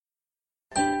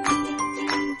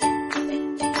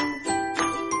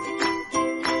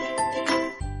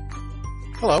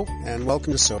Hello, and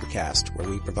welcome to Sobercast, where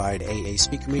we provide AA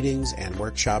speaker meetings and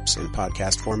workshops in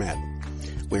podcast format.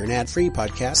 We're an ad-free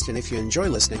podcast, and if you enjoy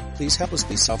listening, please help us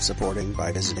be self-supporting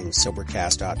by visiting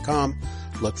Sobercast.com,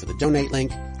 look for the donate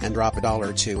link, and drop $1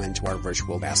 or $2 into our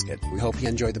virtual basket. We hope you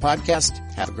enjoy the podcast.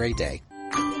 Have a great day.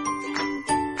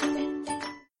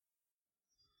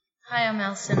 Hi, I'm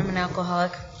Allison. I'm an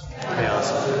alcoholic. Hey,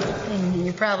 Allison. And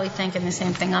you're probably thinking the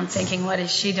same thing I'm thinking. What is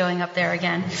she doing up there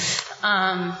again?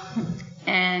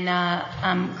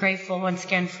 I'm grateful once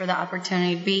again for the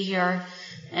opportunity to be here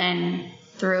and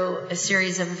through a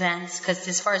series of events, because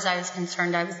as far as I was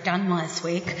concerned, I was done last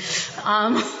week.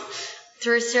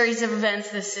 Through a series of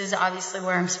events, this is obviously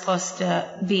where I'm supposed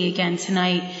to be again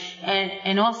tonight.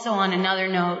 And also on another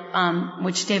note,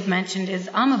 which Dave mentioned, is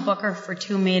I'm a booker for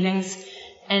 2 meetings,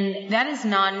 and that is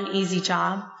not an easy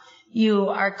job. You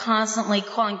are constantly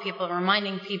calling people,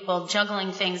 reminding people,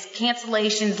 juggling things,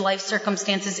 cancellations, life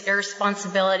circumstances,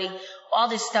 irresponsibility. All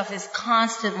this stuff is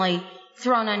constantly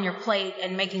thrown on your plate,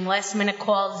 and making last-minute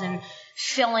calls and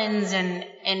fill-ins and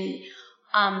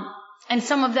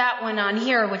some of that went on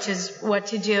here, which is what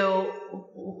to do,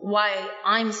 why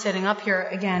I'm sitting up here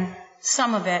again,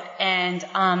 some of it. And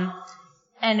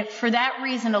for that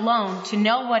reason alone, to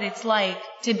know what it's like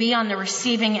to be on the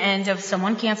receiving end of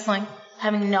someone canceling,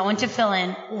 having no one to fill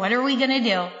in, what are we going to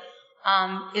do,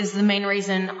 is the main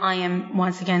reason I am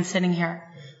once again sitting here.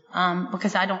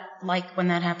 Because I don't like when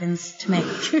that happens to me.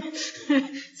 So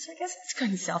I guess it's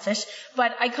kind of selfish.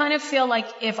 But I kind of feel like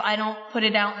if I don't put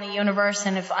it out in the universe,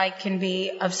 and if I can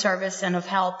be of service and of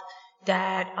help,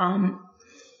 that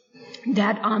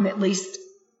at least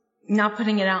not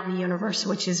putting it out in the universe,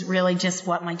 which is really just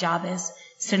what my job is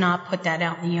to not put that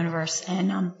out in the universe.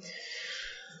 And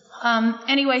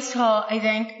anyway, so I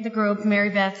thank the group, Mary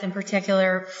Beth in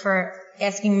particular, for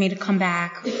asking me to come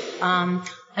back.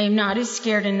 I am not as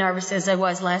scared and nervous as I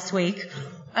was last week.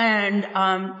 And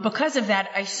because of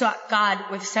that, I sought God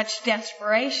with such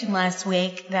desperation last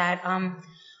week that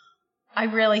I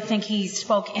really think He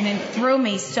spoke in and through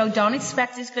me. So don't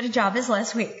expect as good a job as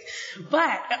last week.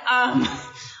 But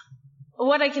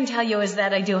what I can tell you is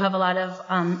that I do have a lot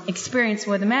of experience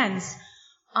with amends.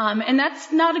 And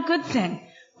that's not a good thing,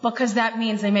 because that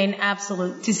means I made an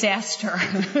absolute disaster.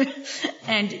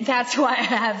 And that's why I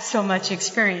have so much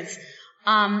experience.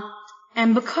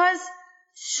 And because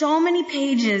so many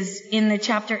pages in the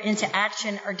chapter Into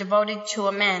Action are devoted to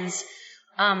amends,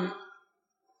 I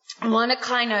want to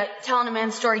kind of tell an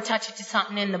amends story, touch it to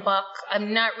something in the book.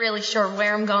 I'm not really sure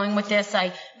where I'm going with this.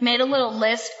 I made a little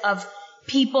list of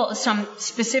people, some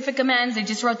specific amends. I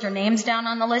just wrote their names down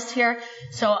on the list here.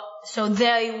 So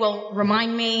they will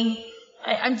remind me.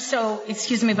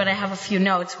 Excuse me, but I have a few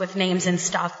notes with names and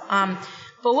stuff.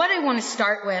 But what I want to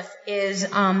start with is,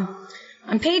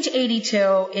 on page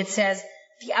 82, it says,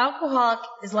 "The alcoholic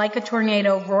is like a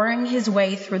tornado roaring his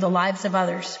way through the lives of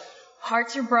others.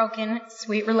 Hearts are broken,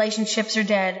 sweet relationships are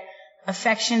dead,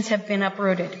 affections have been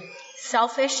uprooted.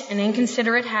 Selfish and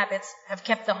inconsiderate habits have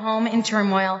kept the home in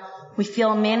turmoil. We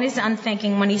feel a man is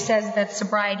unthinking when he says that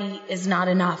sobriety is not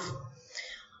enough."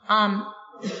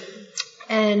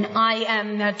 And I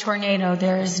am that tornado.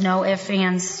 There is no ifs,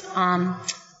 ands,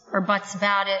 or buts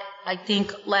about it. I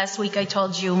think last week I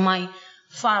told you my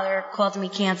father called me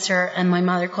Cancer and my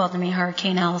mother called me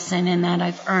Hurricane Allison, and that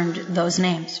I've earned those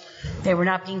names. They were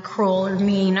not being cruel or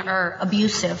mean or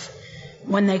abusive.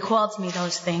 When they called me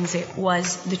those things, it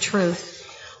was the truth.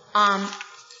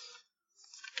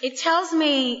 It tells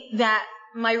me that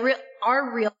my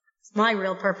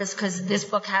real purpose, because this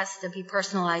book has to be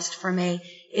personalized for me,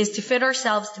 is to fit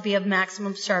ourselves to be of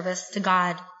maximum service to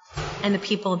God and the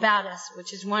people about us,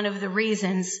 which is one of the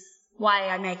reasons why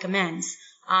I make amends.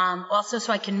 Also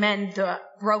so I can mend the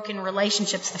broken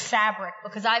relationships, the fabric,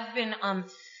 because I've been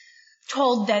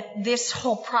told that this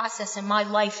whole process in my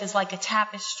life is like a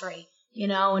tapestry,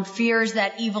 and fears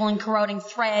that evil and corroding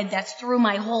thread that's through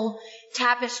my whole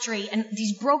tapestry, and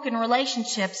these broken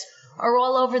relationships are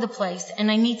all over the place, and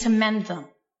I need to mend them.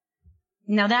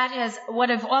 Now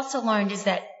what I've also learned is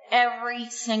that every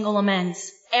single amends,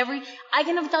 I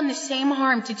can have done the same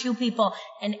harm to 2 people,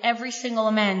 and every single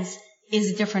amends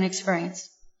is a different experience.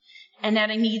 And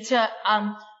that I need to,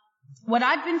 what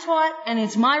I've been taught, and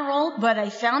it's my role, but I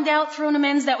found out through an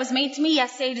amends that was made to me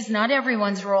yesterday, it is not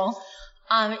everyone's role,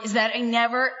 is that I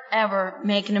never, ever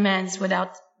make an amends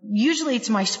without, usually it's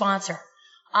my sponsor,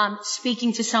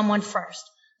 speaking to someone first.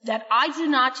 That I do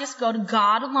not just go to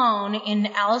God alone in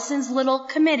Allison's little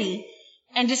committee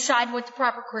and decide what the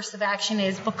proper course of action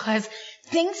is, because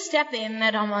things step in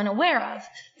that I'm unaware of.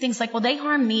 Things like, well, they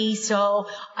harm me, so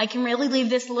I can really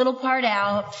leave this little part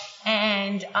out,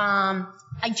 and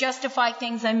I justify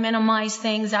things, I minimize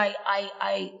things,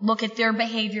 I look at their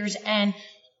behaviors, and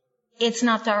it's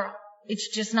not there. It's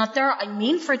just not there. I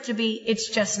mean for it to be, it's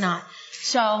just not.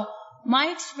 So my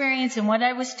experience and what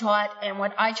I was taught and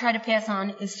what I try to pass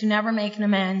on is to never make an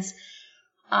amends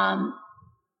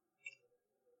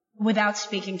without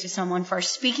speaking to someone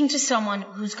first. Speaking to someone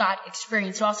who's got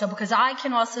experience also, because I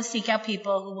can also seek out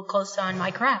people who will co-sign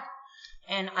my crap.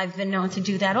 And I've been known to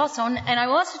do that also. And I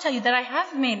will also tell you that I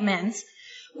have made amends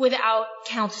without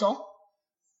counsel.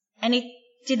 And it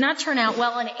did not turn out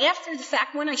well. And after the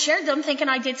fact, when I shared them, thinking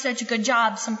I did such a good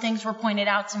job, some things were pointed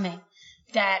out to me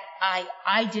that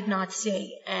I did not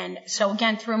see. And so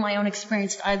again, through my own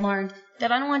experience, I learned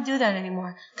that I don't want to do that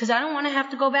anymore, because I don't want to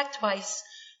have to go back twice.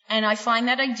 And I find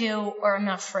that I do, or I'm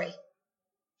not free.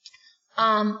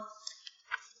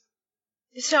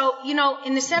 So, in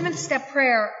the 7th step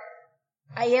prayer,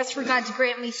 I ask for God to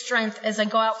grant me strength as I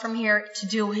go out from here to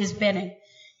do His bidding.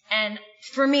 And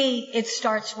for me, it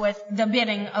starts with the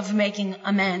bidding of making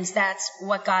amends. That's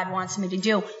what God wants me to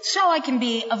do, so I can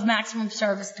be of maximum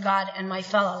service to God and my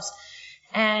fellows.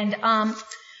 And, I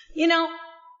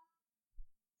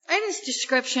have this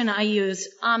description I use.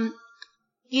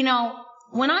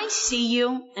 When I see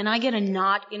you and I get a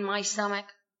knot in my stomach,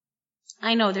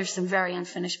 I know there's some very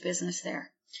unfinished business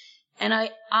there. And that's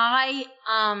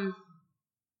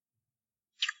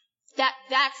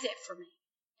it for me.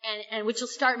 And which will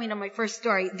start me to my first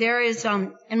story. There is,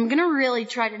 and I'm going to really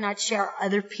try to not share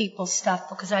other people's stuff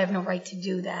because I have no right to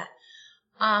do that.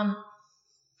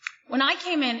 When I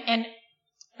came in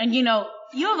and you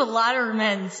have a lot of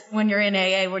amends when you're in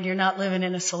AA, when you're not living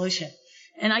in a solution.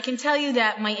 And I can tell you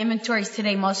that my inventories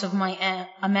today, most of my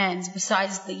amends,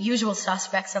 besides the usual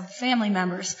suspects of family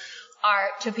members, are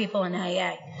to people in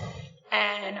AA.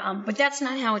 And, but that's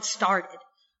not how it started.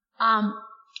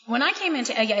 When I came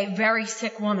into AA, a very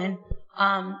sick woman,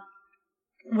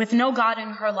 with no God in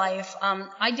her life,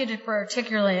 I did a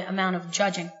particular amount of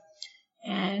judging.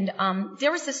 And,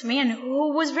 there was this man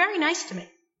who was very nice to me,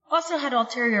 also had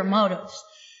ulterior motives.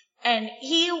 And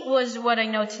he was what I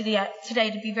know today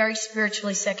to be very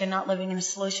spiritually sick and not living in a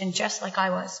solution, just like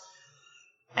I was.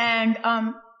 And,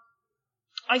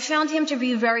 I found him to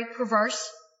be very perverse.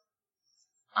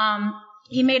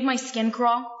 He made my skin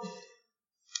crawl.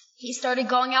 He started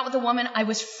going out with a woman I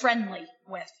was friendly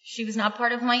with. She was not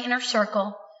part of my inner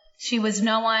circle. She was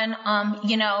no one,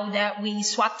 that we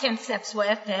swapped 10 steps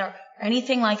with or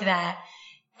anything like that.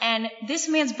 And this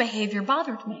man's behavior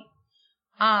bothered me.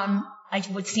 I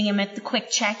would see him at the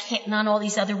Quick Check hitting on all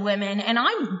these other women, and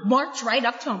I marched right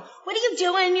up to him. What are you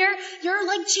doing? You're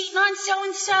like cheating on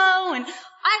so-and-so. And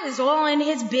I was all in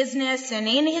his business and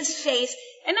in his face.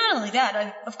 And not only that,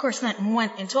 I, of course,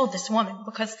 went and told this woman,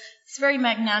 because it's very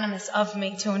magnanimous of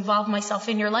me to involve myself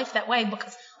in your life that way,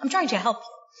 because I'm trying to help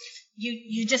you.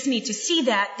 You just need to see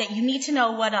that you need to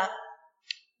know what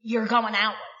you're going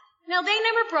out with. Now, they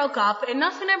never broke up, and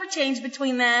nothing ever changed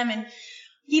between them, and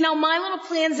my little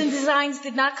plans and designs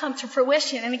did not come to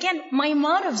fruition. And again, my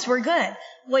motives were good.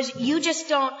 Was you just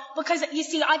don't, because you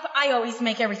see, I always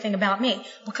make everything about me.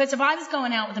 Because if I was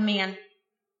going out with a man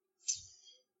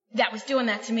that was doing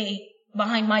that to me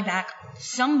behind my back,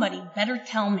 somebody better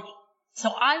tell me. So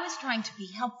I was trying to be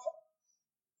helpful,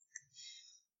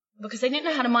 because I didn't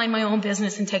know how to mind my own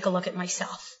business and take a look at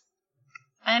myself.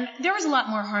 And there was a lot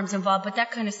more harms involved, but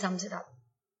that kind of sums it up.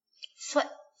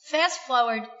 Fast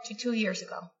forward to 2 years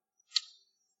ago.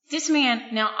 This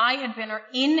man, now I had been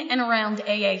in and around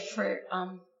AA for,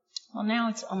 now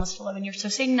it's almost 11 years, so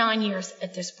say 9 years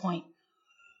at this point.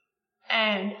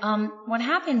 And what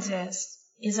happens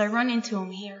is I run into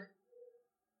him here,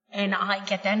 and I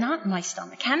get that knot in my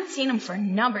stomach. Hadn't seen him for a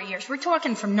number of years. We're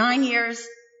talking from 9 years,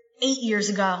 8 years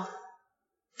ago,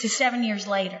 to 7 years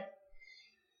later.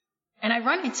 And I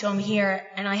run into him here,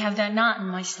 and I have that knot in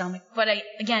my stomach. But I,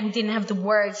 again, didn't have the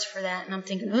words for that. And I'm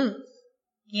thinking,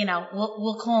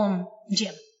 we'll call him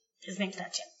Jim. His name's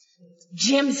not Jim.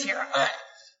 Jim's here.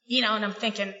 And I'm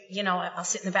thinking, I'll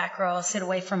sit in the back row. I'll sit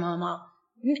away from him.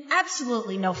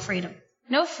 Absolutely no freedom.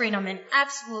 No freedom, and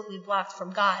absolutely blocked from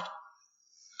God.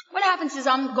 What happens is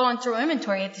I'm going through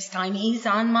inventory at this time. He's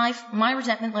on my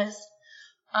resentment list.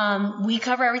 We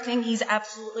cover everything. He's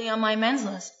absolutely on my amends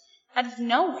list. Out of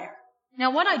nowhere.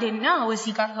 Now, what I didn't know is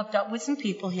he got hooked up with some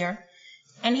people here,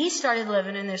 and he started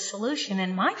living in this solution,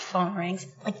 and my phone rings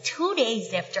like 2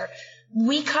 days after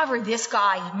we covered this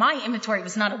guy. My inventory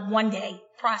was not a one-day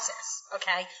process,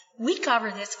 okay? We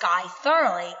covered this guy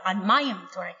thoroughly on my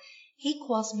inventory. He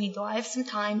calls me, do I have some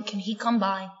time? Can he come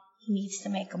by? He needs to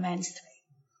make amends to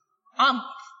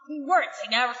me. Words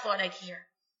I never thought I'd hear.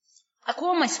 I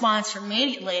called my sponsor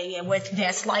immediately with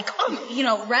this,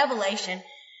 revelation.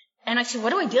 And I said, what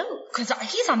do I do? Because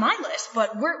he's on my list,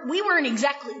 but we weren't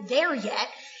exactly there yet.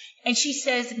 And she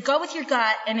says, go with your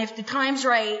gut, and if the time's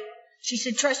right, she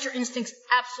said, trust your instincts,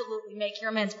 absolutely make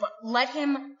your amends, but let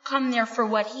him come there for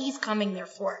what he's coming there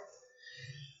for.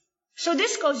 So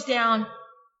this goes down.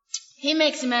 He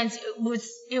makes amends.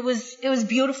 It was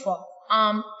beautiful.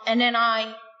 And then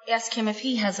I ask him if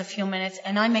he has a few minutes,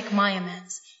 and I make my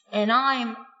amends. And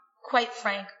I'm quite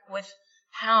frank with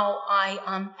how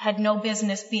I had no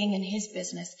business being in his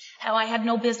business, how I had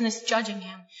no business judging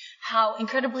him, how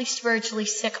incredibly spiritually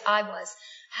sick I was,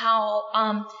 how,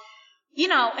 and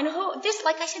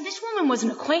like I said, this woman was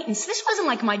an acquaintance. This wasn't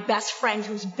like my best friend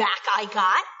whose back I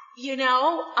got,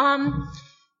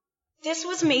 this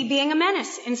was me being a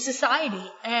menace in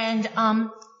society. And,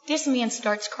 this man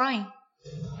starts crying.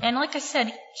 And like I said,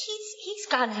 he's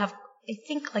got to have, I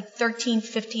think, like 13,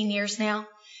 15 years now.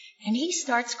 And he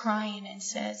starts crying and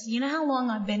says, you know how long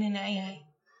I've been in AA?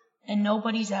 And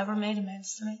nobody's ever made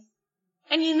amends to me?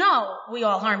 And we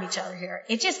all harm each other here.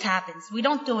 It just happens. We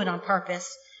don't do it on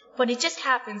purpose, but it just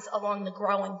happens along the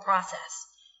growing process,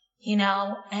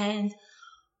 and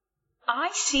I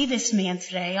see this man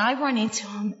today. I run into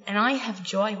him and I have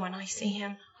joy when I see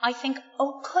him. I think,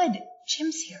 oh, good,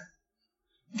 Jim's here.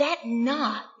 That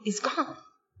knot is gone.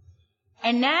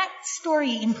 And that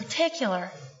story in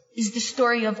particular is the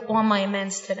story of all my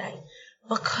amends today.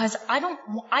 Because I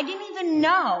didn't even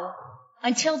know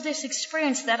until this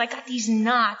experience that I got these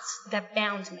knots that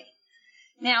bound me.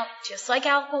 Now, just like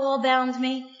alcohol bound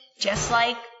me, just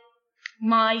like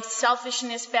my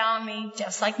selfishness bound me,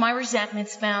 just like my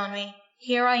resentments bound me,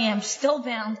 here I am still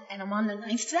bound, and I'm on the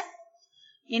 9th step.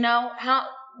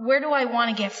 Where do I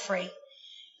want to get free?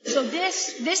 So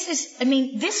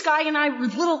this guy and I were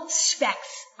little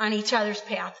specks on each other's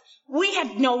path. We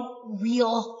had no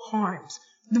real harms.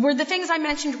 Were the things I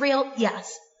mentioned real?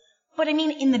 Yes. But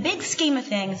in the big scheme of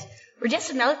things, we're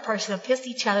just another person who pissed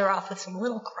each other off with some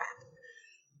little crap.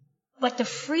 But the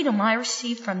freedom I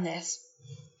received from this,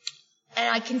 and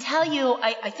I can tell you,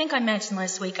 I think I mentioned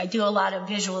last week, I do a lot of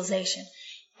visualization.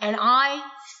 And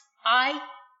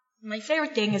my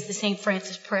favorite thing is the St.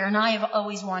 Francis prayer, and I have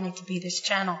always wanted to be this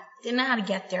channel. Didn't know how to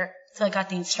get there until I got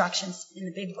the instructions in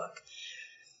the big book.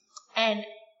 And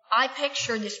I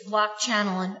picture this block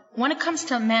channel, and when it comes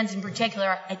to amends in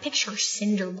particular, I picture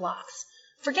cinder blocks.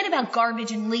 Forget about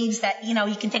garbage and leaves that,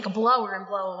 you can take a blower and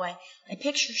blow away. I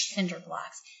picture cinder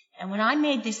blocks. And when I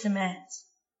made this amends,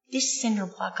 this cinder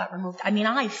block got removed.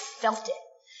 I felt it.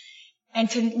 And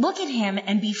to look at him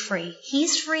and be free.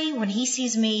 He's free when he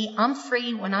sees me. I'm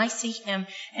free when I see him.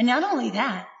 And not only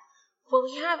that, but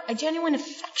we have a genuine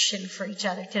affection for each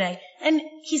other today. And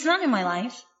he's not in my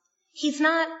life. He's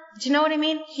not, do you know what I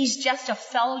mean? He's just a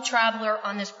fellow traveler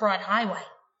on this broad highway.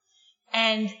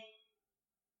 And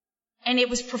it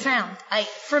was profound.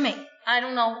 For me, I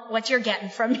don't know what you're getting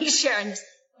from me sharing this,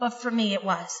 but for me it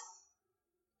was.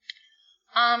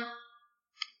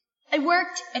 I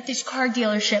worked at this car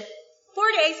dealership 4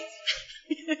 days.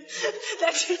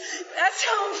 That's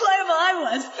how unplayable I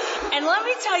was. And let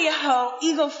me tell you how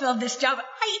ego-filled this job.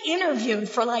 I interviewed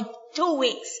for 2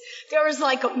 weeks. There was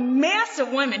a mass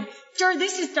of women.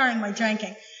 This is during my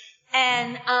drinking.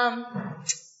 And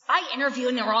I interviewed,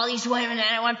 and there were all these women, and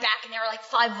I went back, and there were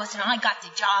 5 of us, and I got the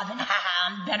job, and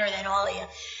I'm better than all of you.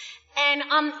 And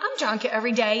I'm drunk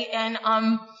every day, and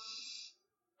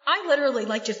I literally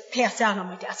just pass out on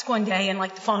my desk one day, and the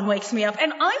phone wakes me up,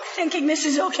 and I'm thinking this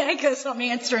is okay because I'm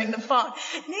answering the phone.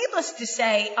 Needless to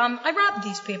say, I robbed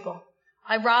these people.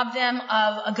 I robbed them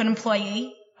of a good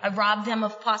employee. I robbed them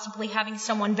of possibly having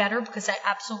someone better because I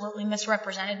absolutely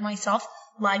misrepresented myself,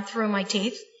 lied through my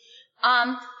teeth.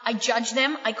 I judged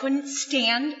them. I couldn't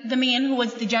stand the man who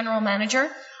was the general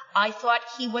manager. I thought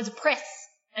he was a priss.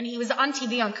 And he was on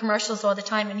TV on commercials all the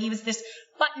time, and he was this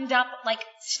buttoned up,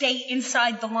 stay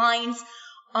inside the lines,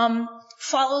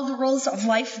 follow the rules of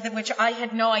life, which I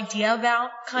had no idea about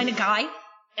kind of guy.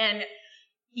 And,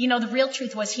 the real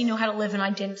truth was he knew how to live and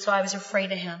I didn't, so I was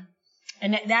afraid of him.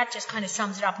 And that just kind of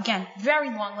sums it up. Again, very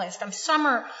long list. I'm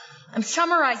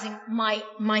summarizing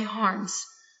my harms,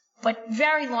 but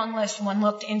very long list when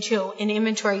looked into an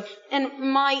inventory. And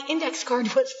my index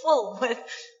card was full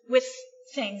with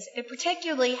things, and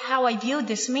particularly how I viewed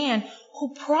this man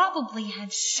who probably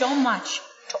had so much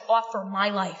to offer my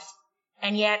life,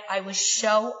 and yet I was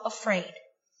so afraid.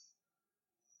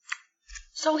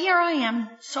 So here I am,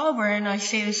 sober, and I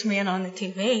see this man on the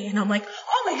TV, and I'm like,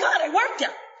 oh my God, I worked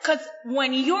there. Because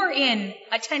when you're in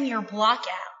a 10-year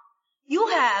blockout, you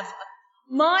have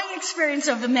My experience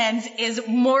of amends is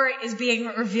being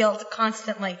revealed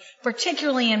constantly,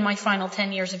 particularly in my final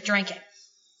 10 years of drinking.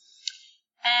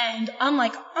 And I'm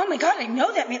like, oh my God, I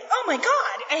know that man. Oh my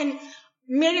God. And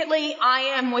immediately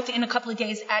I am within a couple of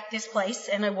days at this place,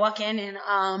 and I walk in and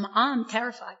I'm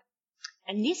terrified.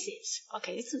 And this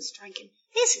is drinking.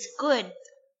 This is a good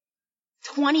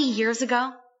 20 years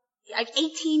ago, like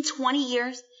 18, 20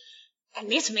 years. And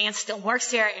this man still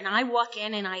works there, and I walk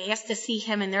in and I ask to see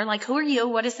him, and they're like, who are you?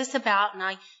 What is this about? And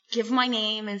I give my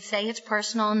name and say it's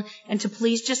personal and to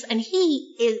please and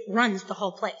he runs the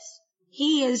whole place.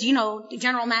 He is, the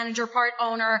general manager, part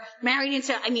owner, married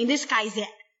into, this guy's it.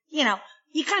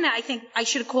 I think I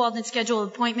should have called and scheduled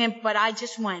an appointment, but I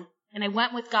just went, and I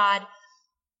went with God.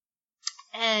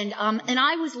 And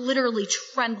I was literally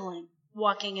trembling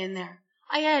walking in there.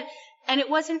 And it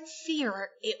wasn't fear,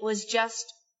 it was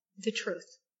just the truth.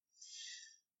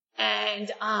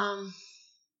 And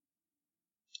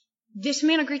this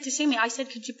man agreed to see me. I said,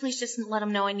 could you please just let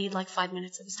him know I need like 5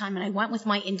 minutes of his time? And I went with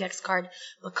my index card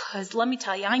because, let me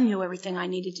tell you, I knew everything I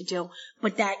needed to do.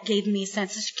 But that gave me a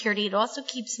sense of security. It also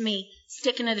keeps me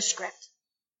sticking to the script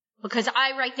because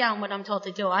I write down what I'm told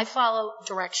to do. I follow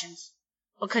directions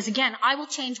because, again, I will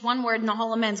change one word and the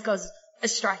whole amends goes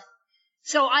astray.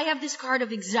 So I have this card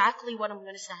of exactly what I'm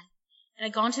going to say. And I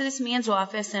go into this man's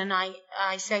office and I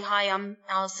say, hi, I'm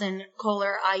Allison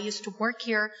Kohler. I used to work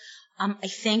here, I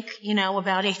think,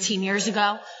 about 18 years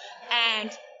ago.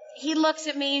 And he looks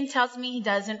at me and tells me he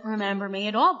doesn't remember me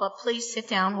at all, but please sit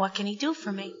down. What can he do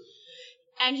for me?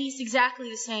 And he's exactly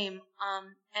the same.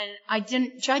 And I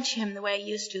didn't judge him the way I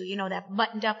used to, that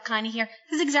buttoned up kind of hair.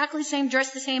 He's exactly the same,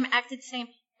 dressed the same, acted the same,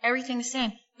 everything the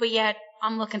same. But yet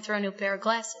I'm looking through a new pair of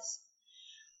glasses.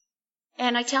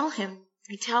 And I tell him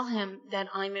that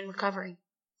I'm in recovery.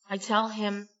 I tell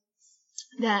him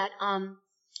that I'm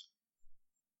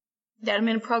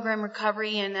in a program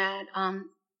recovery, and that I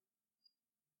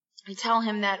tell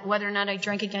him that whether or not I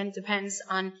drink again depends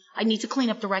on, I need to clean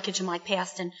up the wreckage of my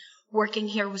past, and working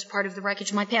here was part of the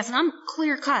wreckage of my past. And I'm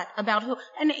clear cut about who,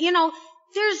 and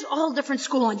there's a whole different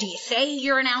school on, do you say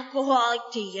you're an alcoholic?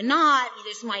 Do you not?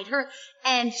 This might hurt.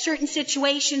 And certain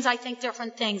situations, I think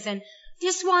different things. And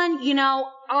this one,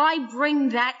 I bring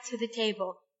that to the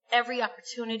table every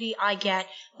opportunity I get,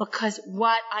 because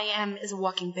what I am is a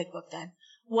walking big book then.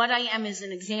 What I am is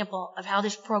an example of how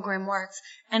this program works.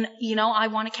 And, I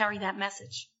want to carry that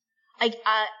message.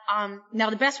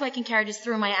 Now the best way I can carry it is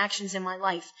through my actions in my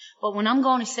life. But when I'm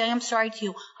going to say I'm sorry to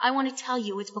you, I want to tell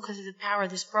you it's because of the power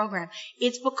of this program.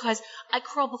 It's because I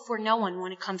crawl before no one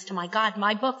when it comes to my God.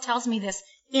 My book tells me this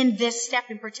in this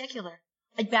step in particular.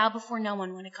 I bow before no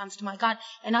one when it comes to my God.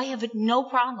 And I have no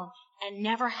problem and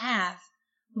never have.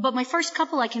 But my first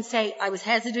couple, I can say I was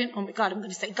hesitant. Oh my God, I'm going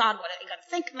to say, God, what are they going to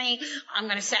think of me? I'm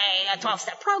going to say a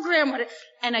 12-step program.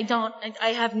 And I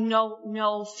have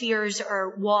no fears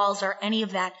or walls or any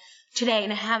of that today.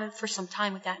 And I haven't for some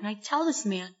time with that. And I tell this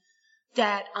man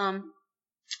that,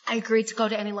 I agreed to go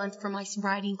to any length for my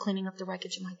sobriety and cleaning up the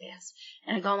wreckage of my past.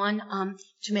 And I go on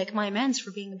to make my amends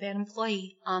for being a bad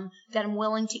employee, that I'm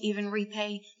willing to even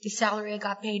repay the salary I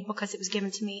got paid because it was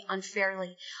given to me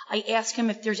unfairly. I ask him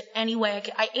if there's any way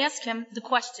I ask him the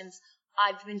questions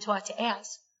I've been taught to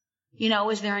ask.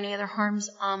 Is there any other harms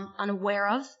I'm unaware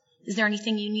of? Is there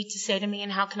anything you need to say to me,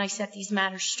 and how can I set these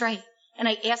matters straight? And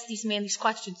I ask these men these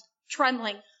questions,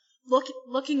 trembling,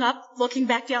 looking up, looking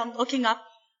back down, looking up.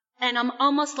 And I'm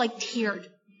almost like teared.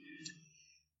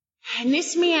 And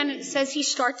this man says he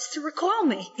starts to recall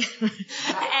me.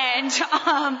 And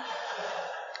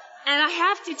I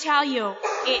have to tell you,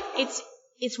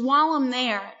 it's while I'm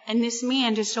there, and this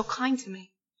man is so kind to me.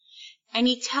 And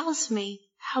he tells me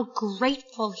how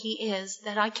grateful he is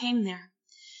that I came there.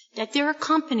 That they're a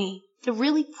company that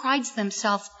really prides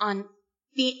themselves on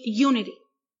unity,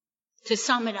 to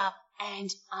sum it up. And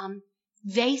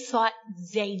they thought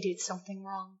they did something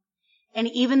wrong. And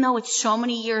even though it's so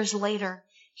many years later,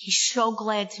 he's so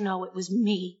glad to know it was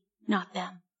me, not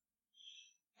them.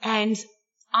 And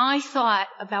I thought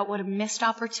about what a missed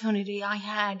opportunity I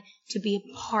had to be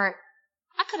a part.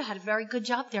 I could have had a very good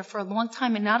job there for a long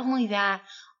time. And not only that,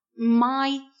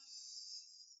 my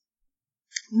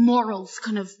morals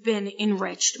could have been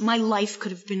enriched. My life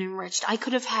could have been enriched. I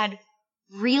could have had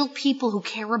real people who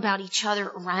care about each other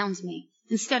around me.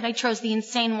 Instead, I chose the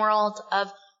insane world of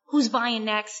who's buying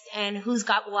next and who's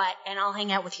got what, and I'll hang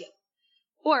out with you.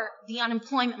 Or the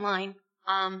unemployment line.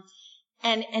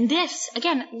 And this,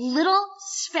 again, little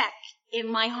speck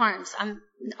in my harms. I'm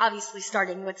obviously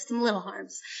starting with some little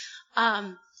harms.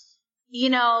 And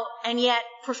yet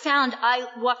profound. I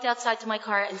walked outside to my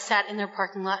car and sat in their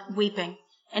parking lot weeping.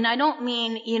 And I don't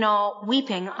mean,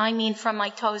 weeping. I mean from my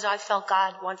toes, I felt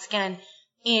God once again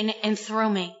in and through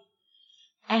me.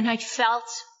 And I felt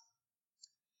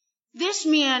this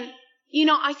man,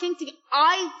 I think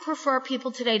I prefer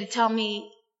people today to tell me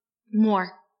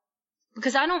more.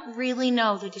 Because I don't really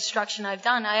know the destruction I've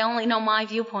done. I only know my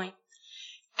viewpoint.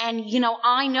 And,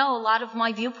 I know a lot of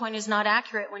my viewpoint is not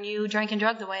accurate when you drink and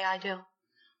drug the way I do.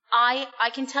 I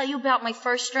can tell you about my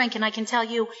first drink, and I can tell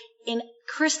you in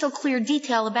crystal clear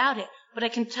detail about it. But I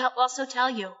can also tell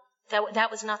you that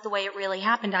that was not the way it really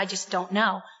happened. I just don't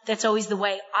know. That's always the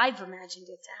way I've imagined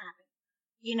it to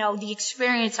happen. The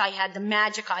experience I had, the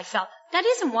magic I felt, that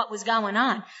isn't what was going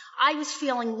on. I was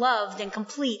feeling loved and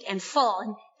complete and full,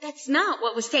 and that's not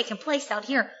what was taking place out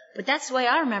here. But that's the way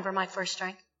I remember my first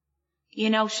drink.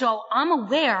 So I'm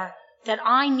aware that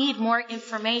I need more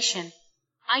information.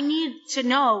 I need to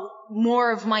know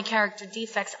more of my character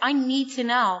defects. I need to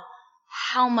know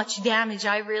how much damage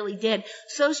I really did.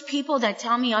 So those people that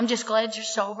tell me, I'm just glad you're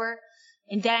sober,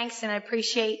 and thanks, and I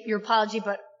appreciate your apology,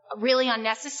 but really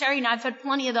unnecessary, and I've had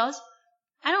plenty of those.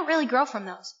 I don't really grow from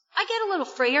those. I get a little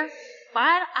freer, but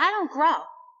I don't grow.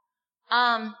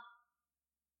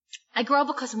 I grow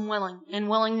because I'm willing, and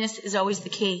willingness is always the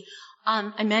key.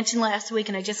 I mentioned last week,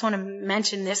 and I just want to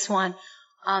mention this one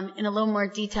in a little more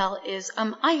detail, is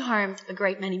I harmed a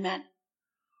great many men.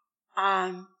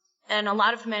 And a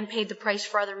lot of men paid the price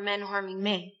for other men harming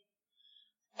me.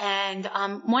 And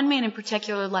one man in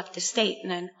particular left the state,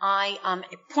 and then I,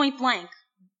 point blank,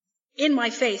 in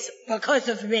my face because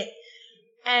of me.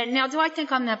 And now, do I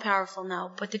think I'm that powerful?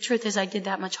 No. But the truth is I did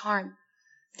that much harm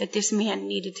that this man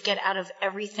needed to get out of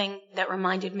everything that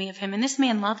reminded me of him. And this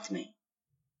man loved me.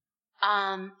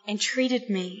 And treated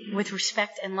me with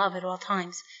respect and love at all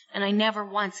times. And I never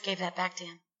once gave that back to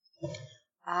him.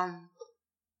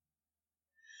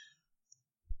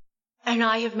 And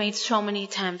I have made so many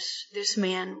attempts. This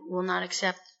man will not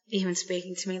accept even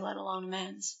speaking to me, let alone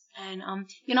amends. And,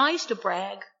 I used to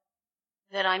brag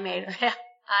that I made,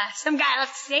 some guy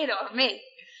left the state over me.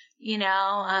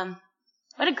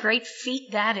 What a great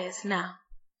feat that is now.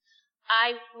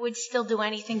 I would still do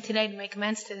anything today to make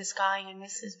amends to this guy, and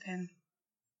this has been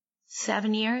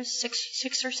 7 years,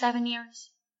 six or 7 years.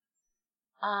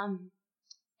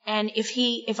 And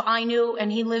if I knew,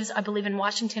 and he lives, I believe, in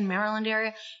Washington, Maryland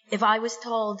area, if I was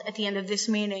told at the end of this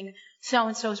meeting,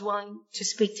 so-and-so is willing to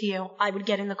speak to you, I would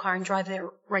get in the car and drive there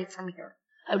right from here.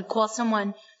 I would call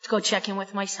someone to go check in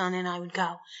with my son, and I would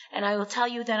go. And I will tell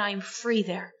you that I am free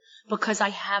there because I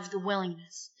have the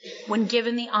willingness when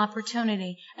given the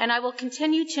opportunity. And I will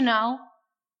continue to know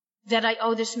that I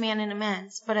owe this man an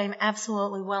amends, but I am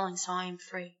absolutely willing, so I am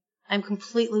free. I'm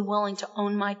completely willing to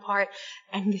own my part.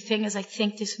 And the thing is, I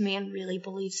think this man really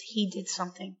believes he did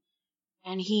something.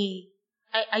 And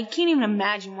I can't even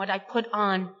imagine what I put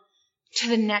on to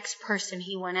the next person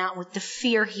he went out with, the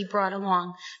fear he brought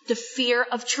along, the fear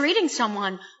of treating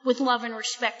someone with love and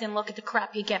respect, and look at the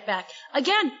crap you get back.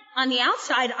 Again, on the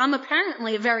outside, I'm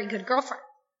apparently a very good girlfriend.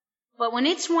 But when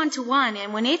it's one-to-one,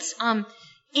 and when it's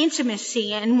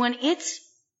intimacy, and when it's,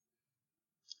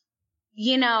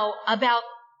 about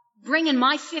bringing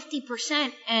my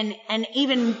 50% and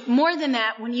even more than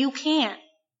that when you can't,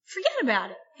 forget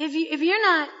about it. If you're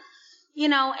not,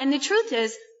 and the truth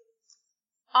is,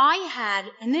 I had,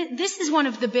 and this is one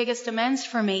of the biggest amends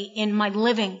for me in my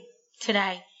living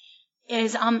today,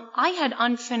 is I had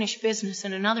unfinished business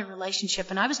in another relationship,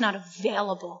 and I was not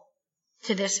available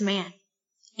to this man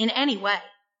in any way.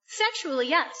 Sexually,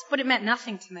 yes, but it meant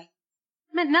nothing to me.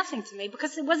 It meant nothing to me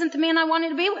because it wasn't the man I wanted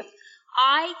to be with.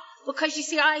 Because you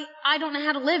see, I don't know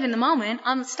how to live in the moment.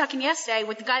 I'm stuck in yesterday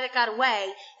with the guy that got away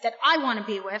that I want to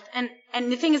be with. And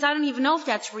the thing is, I don't even know if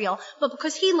that's real. But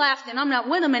because he left and I'm not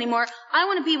with him anymore, I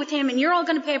want to be with him, and you're all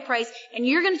going to pay a price, and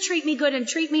you're going to treat me good and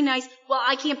treat me nice. Well,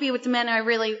 I can't be with the men I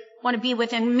really want to be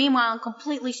with. And meanwhile, I'm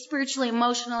completely spiritually,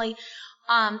 emotionally,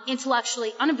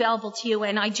 intellectually unavailable to you,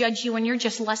 and I judge you, and you're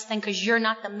just less than because you're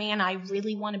not the man I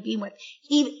really want to be with.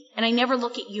 And I never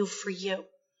look at you for you.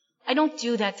 I don't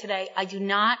do that today. I do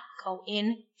not go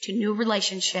into new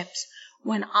relationships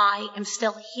when I am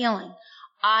still healing.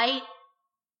 I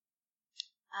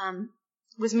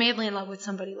was madly in love with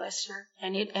somebody last year,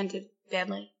 and it ended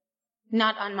badly.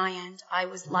 Not on my end. I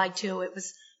was lied to. It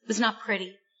was not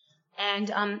pretty.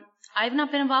 And I've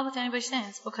not been involved with anybody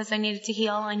since because I needed to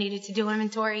heal. I needed to do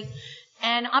inventory.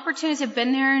 And opportunities have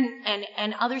been there,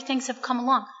 and other things have come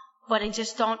along. But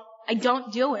I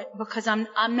don't do it because I'm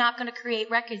not going to create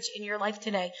wreckage in your life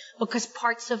today because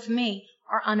parts of me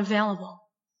are unavailable.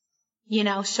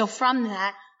 So from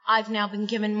that, I've now been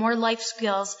given more life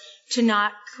skills to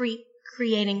not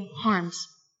creating harms.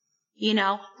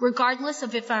 regardless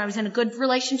of if I was in a good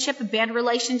relationship, a bad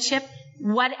relationship,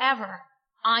 whatever.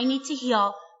 I need to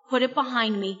heal, put it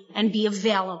behind me, and be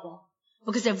available.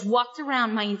 Because I've walked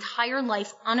around my entire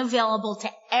life unavailable to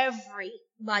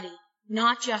everybody,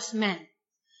 not just men.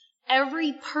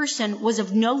 Every person was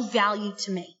of no value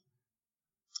to me.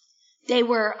 They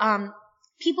were,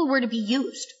 people were to be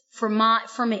used for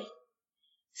me.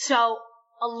 So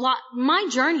my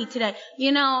journey today,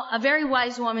 a very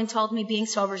wise woman told me being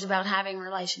sober is about having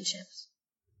relationships.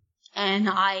 And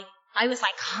I was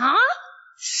like, huh?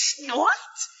 What?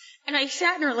 And I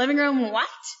sat in her living room, what?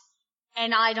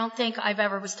 And I don't think I've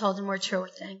ever was told a more true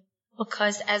thing.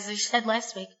 Because as I said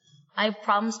last week, I have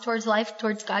problems towards life,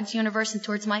 towards God's universe, and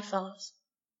towards my fellows.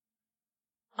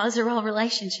 Those are all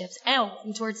relationships.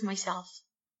 And towards myself.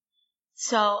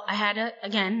 So I had to,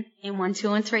 again, in 1,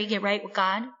 2, and 3, get right with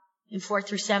God. In 4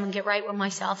 through 7, get right with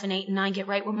myself. In 8 and 9, get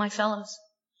right with my fellows.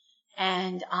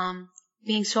 And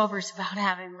being sober is about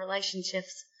having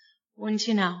relationships. Wouldn't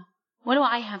you know? What do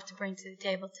I have to bring to the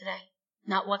table today?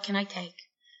 Not what can I take?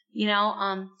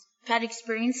 I've had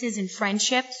experiences in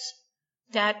friendships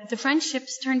that the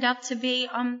friendships turned out to be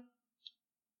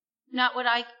not what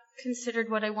I considered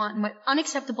what I want, and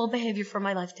unacceptable behavior for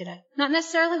my life today. Not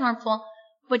necessarily harmful,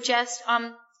 but just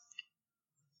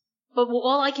but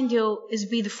all I can do is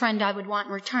be the friend I would want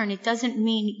in return. It doesn't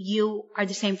mean you are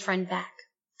the same friend back.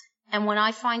 And when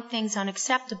I find things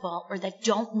unacceptable or that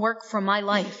don't work for my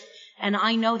life, and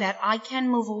I know that I can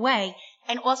move away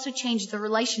and also change the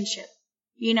relationship.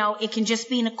 It can just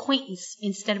be an acquaintance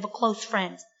instead of a close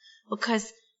friend.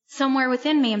 Because somewhere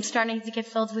within me, I'm starting to get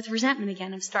filled with resentment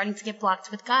again. I'm starting to get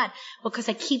blocked with God because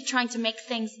I keep trying to make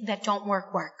things that don't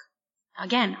work.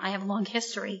 Again, I have a long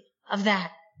history of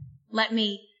that. Let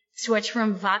me switch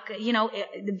from vodka.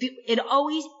 It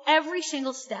always, every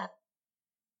single step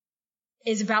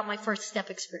is about my first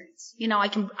step experience. I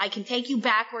can take you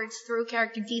backwards through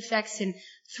character defects and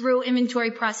through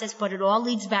inventory process, but it all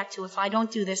leads back to, if I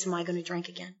don't do this, am I going to drink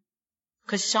again?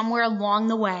 Because somewhere along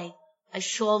the way, I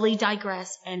surely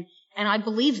digress, and I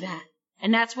believe that.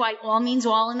 And that's why all means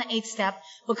all in the 8th step,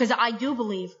 because I do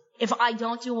believe if I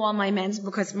don't do all my amends,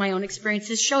 because my own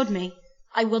experiences showed me,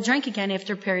 I will drink again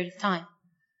after a period of time.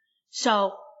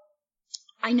 So,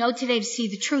 I know today to see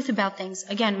the truth about things.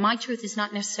 Again, my truth is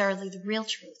not necessarily the real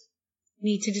truth. We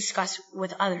need to discuss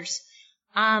with others.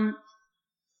 Let me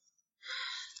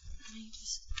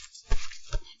just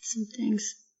hit some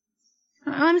things.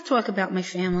 I want to talk about my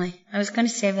family. I was going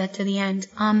to save that to the end.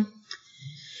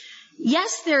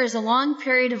 Yes, there is a long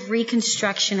period of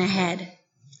reconstruction ahead.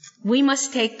 We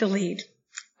must take the lead.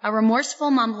 A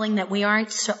remorseful mumbling that we are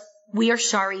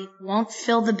sorry won't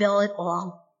fill the bill at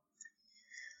all.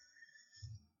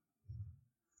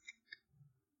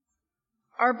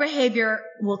 Our behavior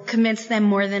will convince them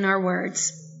more than our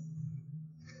words.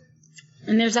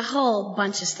 And there's a whole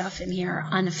bunch of stuff in here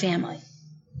on the family.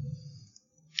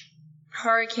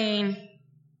 Hurricane,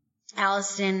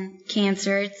 Allison,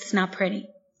 cancer, it's not pretty.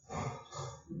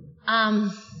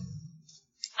 I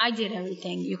did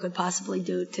everything you could possibly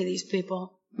do to these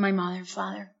people, my mother and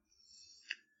father.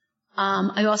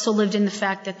 I also lived in the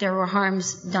fact that there were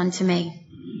harms done to me.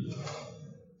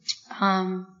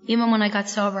 Even when I got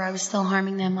sober, I was still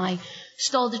harming them. I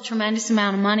stole a tremendous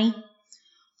amount of money.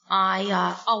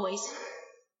 I always,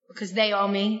 because they owe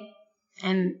me,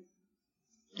 and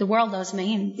the world owes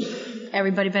me, and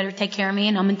everybody better take care of me,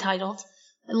 and I'm entitled.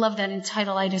 I love that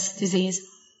entitleitis disease.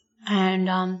 And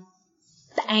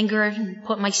the anger,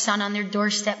 put my son on their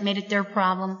doorstep, made it their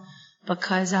problem,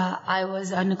 because I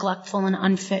was a neglectful and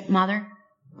unfit mother.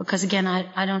 Because again,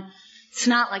 I don't... It's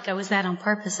not like I was that on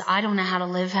purpose. I don't know how to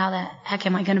live. How the heck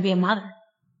am I going to be a mother?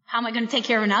 How am I going to take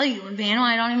care of another human being?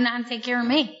 I don't even know how to take care of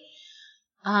me.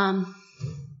 I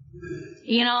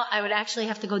would actually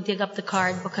have to go dig up the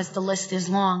card because the list is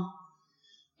long.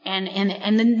 And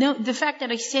the fact that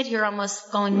I sit here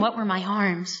almost going, what were my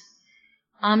harms?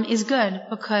 Is good,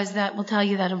 because that will tell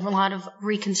you that a lot of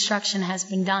reconstruction has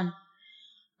been done.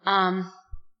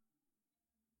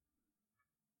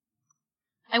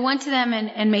 I went to them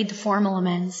and made the formal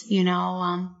amends,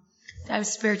 I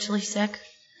was spiritually sick,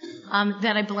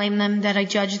 that I blamed them, that I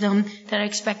judged them, that I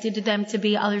expected them to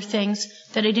be other things,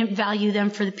 that I didn't value them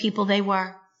for the people they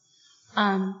were.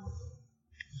 I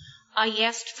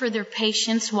asked for their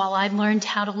patience while I learned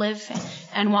how to live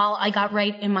and while I got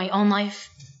right in my own life.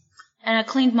 And I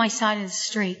cleaned my side of the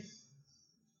street.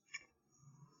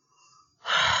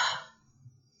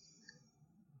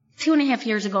 Two and a half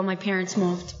years ago, my parents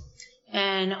moved.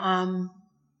 And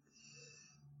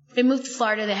they moved to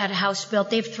Florida. They had a house built.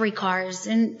 They have 3 cars,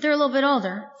 and they're a little bit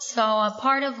older. So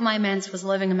part of my amends was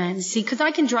living amends. See, because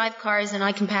I can drive cars and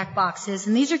I can pack boxes,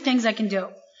 and these are things I can do.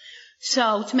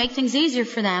 So to make things easier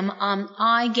for them,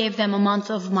 I gave them a month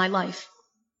of my life.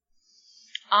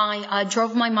 I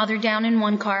drove my mother down in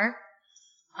one car,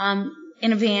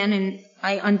 in a van, and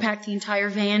I unpacked the entire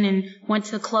van and went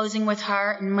to the closing with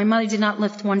her, and my mother did not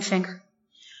lift one finger.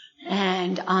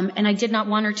 And I did not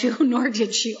want her to, nor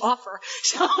did she offer.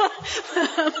 So,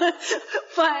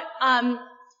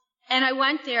 and I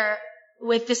went there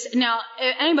with this. Now,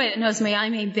 anybody that knows me,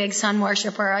 I'm a big sun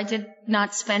worshiper. I did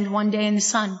not spend one day in the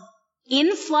sun.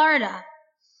 In Florida,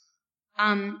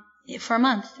 for a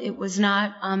month. It was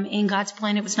not, in God's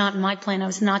plan. It was not in my plan. I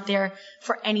was not there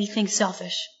for anything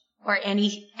selfish or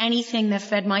anything that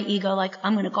fed my ego. Like,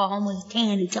 I'm going to go home with a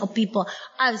tan and tell people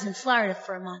I was in Florida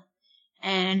for a month.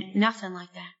 And nothing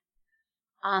like that.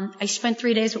 I spent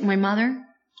 3 days with my mother.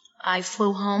 I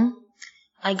flew home.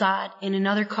 I got in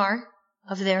another car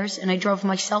of theirs and I drove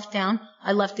myself down.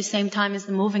 I left the same time as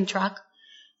the moving truck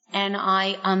and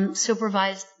I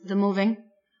supervised the moving.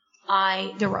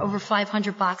 There were over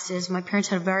 500 boxes. My parents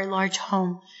had a very large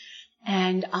home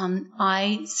and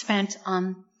I spent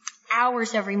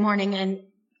hours every morning and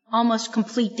almost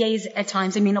complete days at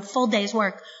times. I mean, a full day's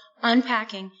work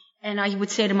unpacking. And I would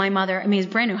say to my mother, I mean, it's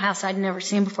a brand new house I'd never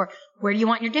seen before. Where do you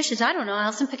want your dishes? I don't know.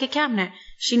 Allison, pick a cabinet.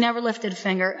 She never lifted a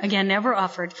finger. Again, never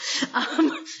offered.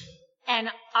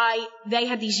 And they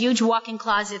had these huge walk-in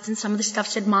closets and some of the stuff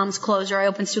said mom's clothes or I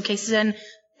opened suitcases and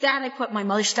that I put my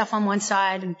mother's stuff on one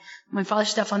side and my father's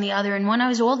stuff on the other. And when I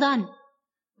was all done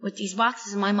with these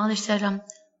boxes, my mother said,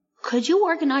 could you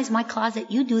organize my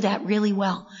closet? You do that really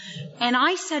well. And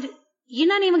I said, you're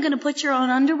not even going to put your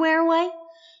own underwear away?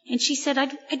 And she said,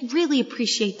 I'd really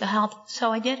appreciate the help.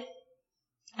 So I did.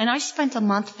 And I spent a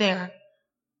month there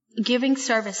giving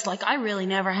service like I really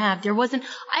never have.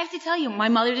 I have to tell you, my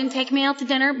mother didn't take me out to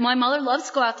dinner. My mother loves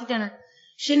to go out to dinner.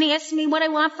 She didn't ask me what I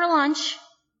want for lunch.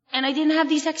 And I didn't have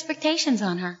these expectations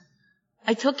on her.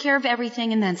 I took care of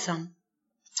everything and then some.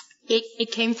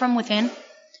 It came from within.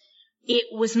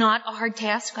 It was not a hard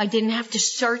task. I didn't have to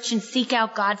search and seek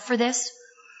out God for this.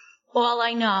 All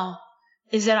I know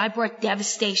is that I brought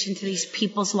devastation to these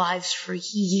people's lives for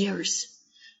years.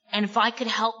 And if I could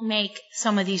help make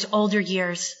some of these older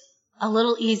years a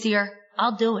little easier,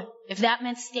 I'll do it. If that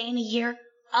meant staying a year,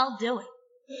 I'll do it.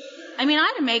 I mean, I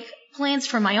had to make plans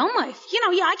for my own life.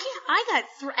 I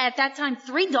got, at that time,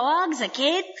 3 dogs, a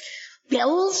kid,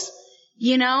 bills.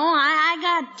 I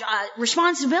got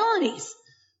responsibilities.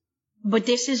 But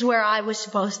this is where I was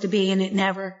supposed to be, and it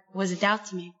never was a doubt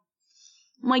to me.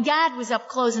 My dad was up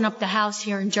closing up the house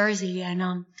here in Jersey,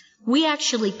 and we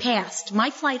actually passed. My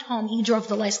flight home, he drove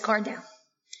the last car down.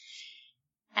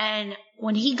 And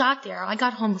when he got there, I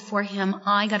got home before him.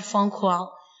 I got a phone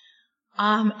call.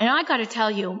 And I got to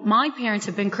tell you, my parents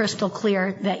have been crystal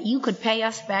clear that you could pay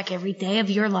us back every day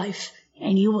of your life,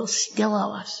 and you will still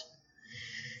owe us.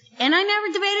 And I never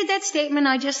debated that statement.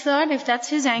 I just thought if that's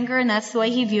his anger and that's the way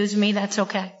he views me, that's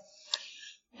okay.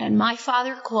 And my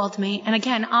father called me, and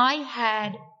again, I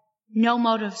had no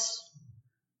motives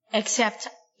except,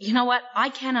 you know what, I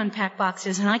can unpack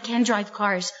boxes and I can drive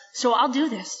cars, so I'll do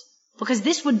this, because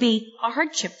this would be a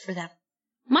hardship for them.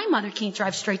 My mother can't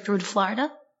drive straight through to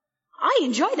Florida. I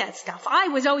enjoy that stuff. I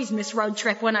was always Miss Road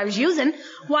Trip when I was using.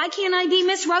 Why can't I be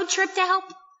Miss Road Trip to help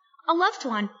a loved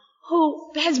one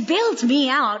who has bailed me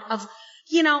out of,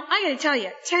 I gotta tell you,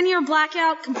 10-year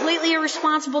blackout, completely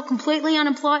irresponsible, completely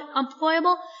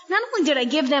unemployable. Not only did I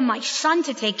give them my son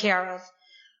to take care of,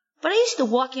 but I used to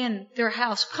walk in their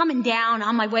house, coming down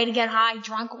on my way to get high,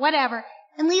 drunk, whatever,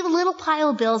 and leave a little pile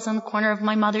of bills on the corner of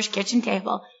my mother's kitchen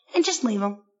table, and just leave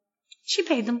them. She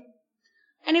paid them.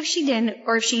 And if she didn't,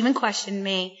 or if she even questioned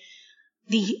me,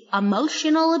 the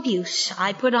emotional abuse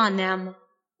I put on them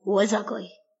was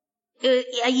ugly.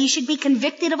 You should be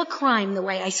convicted of a crime the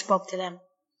way I spoke to them.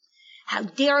 How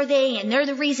dare they? And they're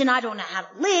the reason I don't know how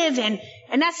to live. And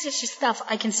that's just stuff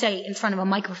I can say in front of a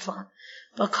microphone.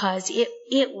 Because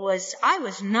I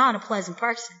was not a pleasant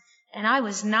person. And I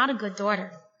was not a good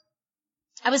daughter.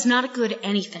 I was not a good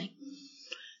anything.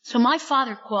 So my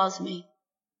father calls me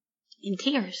in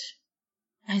tears.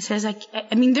 And says,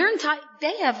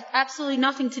 they have absolutely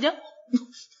nothing to do.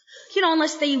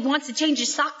 Unless they want to change the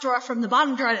sock drawer from the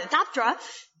bottom drawer to the top drawer,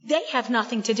 they have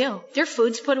nothing to do. Their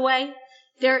food's put away.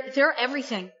 They're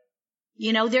everything.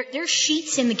 Their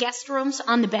sheets in the guest rooms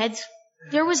on the beds.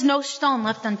 There was no stone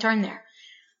left unturned there.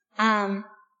 And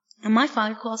my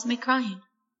father calls me crying.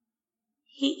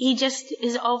 He just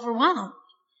is overwhelmed.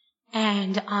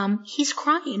 And, he's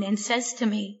crying and says to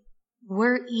me,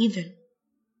 we're even.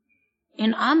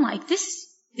 And I'm like, this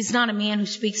is not a man who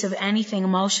speaks of anything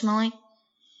emotionally.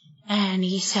 And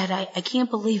he said, I can't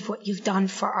believe what you've done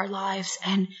for our lives.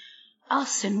 And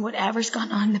us and whatever's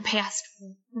gone on in the past,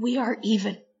 we are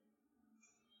even.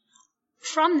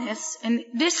 From this, and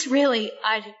this really,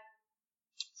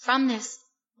 from this,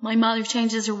 my mother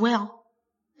changes her will.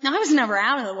 Now, I was never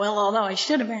out of the will, although I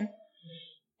should have been.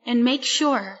 And make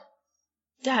sure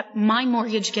that my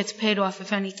mortgage gets paid off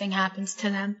if anything happens to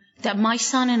them, that my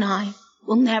son and I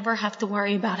will never have to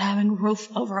worry about having a roof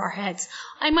over our heads.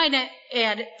 I might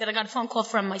add that I got a phone call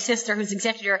from my sister, who's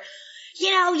executor.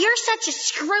 You're such a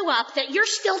screw-up that you're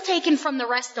still taken from the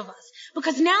rest of us.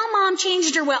 Because now Mom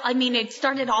changed her will. I mean, it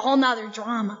started a whole nother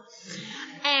drama.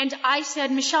 And I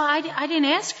said, Michelle, I didn't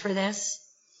ask for this.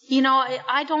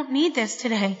 I don't need this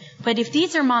today. But if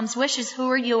these are Mom's wishes, who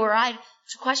are you or I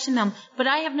to question them? But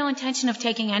I have no intention of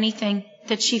taking anything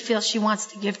that she feels she wants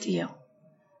to give to you.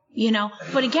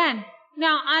 But again,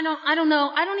 now I don't know.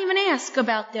 I don't even ask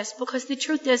about this, because the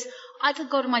truth is, I could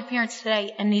go to my parents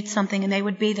today and need something and they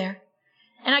would be there.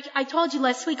 And I told you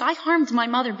last week, I harmed my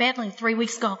mother badly 3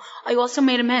 weeks ago. I also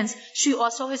made amends. She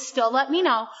also has still let me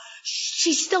know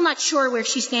she's still not sure where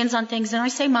she stands on things. And I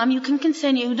say, Mom, you can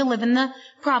continue to live in the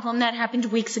problem that happened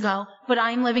weeks ago, but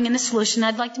I am living in the solution.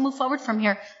 I'd like to move forward from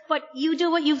here. But you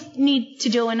do what you need to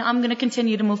do, and I'm going to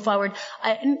continue to move forward.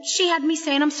 And she had me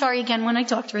saying I'm sorry again when I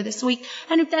talked to her this week.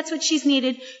 And if that's what she's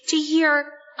needed to hear,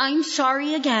 I'm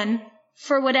sorry again,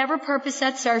 for whatever purpose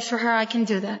that serves for her, I can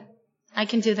do that. I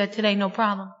can do that today, no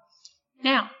problem.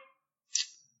 Now,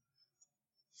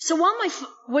 so while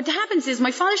what happens is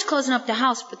my father's closing up the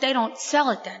house, but they don't sell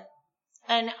it then.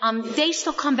 And they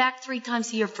still come back 3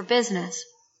 times a year for business.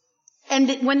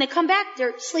 And when they come back,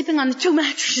 they're sleeping on the 2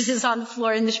 mattresses on the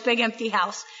floor in this big empty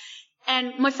house.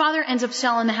 And my father ends up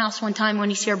selling the house one time when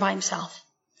he's here by himself.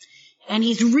 And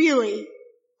he's really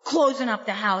closing up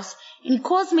the house. And he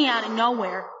calls me out of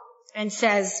nowhere and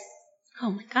says,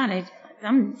 oh my God,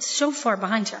 I'm so far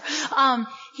behind here.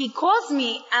 He calls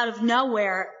me out of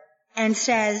nowhere and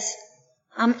says,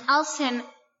 Elson,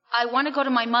 I want to go to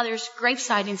my mother's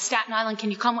graveside in Staten Island. Can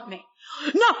you come with me?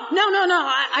 No.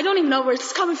 I don't even know where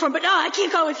it's coming from, but no, I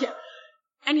can't go with you.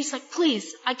 And he's like,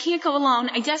 please, I can't go alone.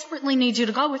 I desperately need you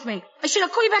to go with me. I said, I'll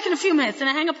call you back in a few minutes. And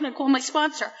I hang up and I call my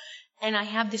sponsor. And I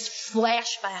have this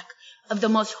flashback of the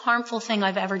most harmful thing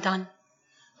I've ever done.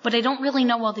 But I don't really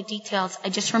know all the details. I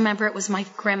just remember it was my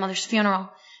grandmother's funeral.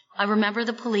 I remember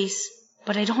the police,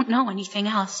 but I don't know anything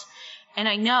else. And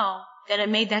I know that I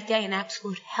made that day an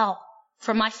absolute hell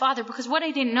for my father, because what I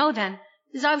didn't know then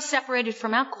is I was separated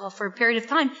from alcohol for a period of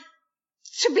time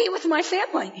to be with my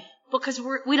family, because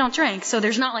we don't drink. So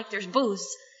there's not like there's booze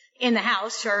in the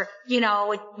house, or,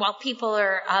 while people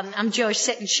are, I'm Jewish,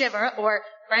 sit and shiver, or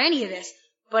any of this.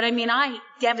 But I mean, I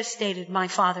devastated my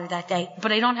father that day,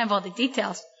 but I don't have all the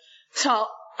details. So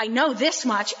I know this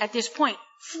much at this point.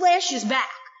 Flashes back.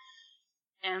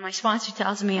 And my sponsor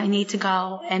tells me I need to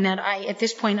go, and that I, at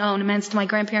this point, owe an amends to my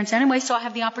grandparents anyway, so I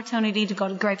have the opportunity to go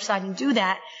to the graveside and do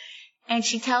that. And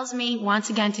she tells me, once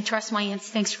again, to trust my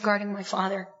instincts regarding my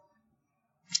father.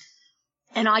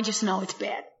 And I just know it's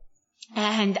bad.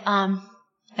 And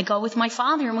I go with my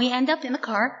father, and we end up in the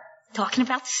car talking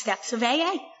about the steps of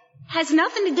AA. Has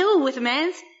nothing to do with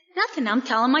amends. Nothing. I'm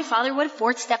telling my father what a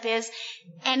 4th step is.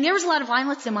 And there was a lot of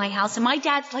violence in my house. And my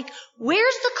dad's like,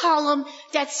 where's the column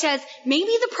that says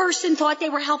maybe the person thought they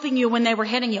were helping you when they were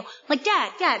hitting you? Like,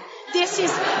 Dad, this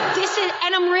is,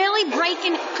 and I'm really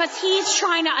breaking, because he's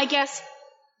trying to, I guess,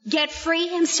 get free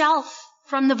himself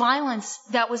from the violence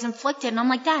that was inflicted. And I'm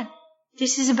like, Dad,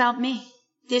 this is about me.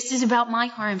 This is about my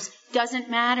harms. Doesn't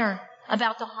matter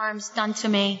about the harms done to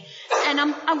me.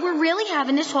 And we're really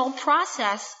having this whole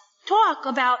talk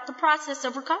about the process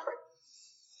of recovery.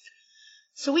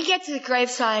 So we get to the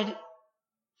graveside,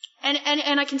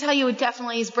 and I can tell you it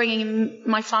definitely is bringing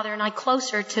my father and I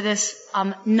closer to this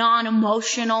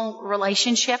non-emotional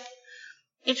relationship.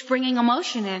 It's bringing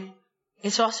emotion in.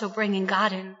 It's also bringing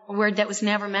God in, a word that was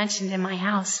never mentioned in my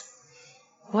house.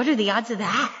 What are the odds of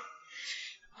that?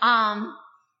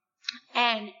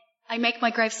 And I make my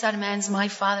graveside amends, my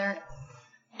father,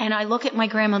 and I look at my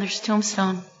grandmother's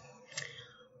tombstone.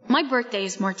 My birthday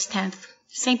is March 10th.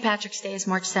 St. Patrick's Day is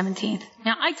March 17th.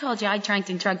 Now, I told you I drank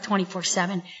and drugged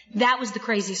 24/7. That was the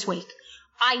craziest week.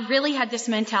 I really had this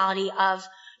mentality of,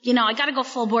 I got to go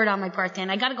full board on my birthday,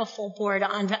 and I got to go full board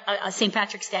on St.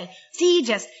 Patrick's Day. See,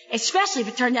 especially if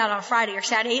it turned out on Friday or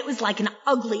Saturday, it was like an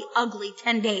ugly, ugly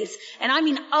 10 days. And I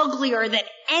mean uglier than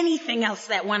anything else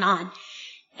that went on.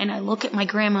 And I look at my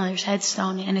grandmother's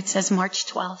headstone, and it says March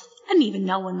 12th. I didn't even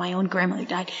know when my own grandmother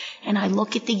died. And I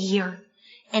look at the year.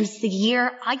 And it's the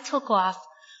year I took off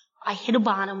I hit a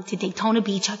bottom to Daytona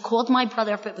Beach. I called my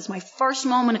brother up. It was my first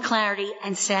moment of clarity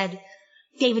and said,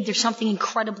 David, there's something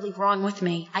incredibly wrong with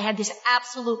me. I had this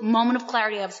absolute moment of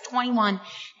clarity. I was 21.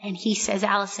 And he says,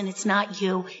 Allison, it's not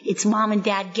you. It's Mom and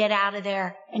Dad. Get out of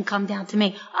there and come down to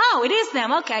me. Oh, it is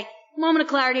them. Okay. Moment of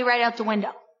clarity right out the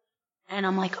window. And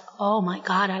I'm like, oh my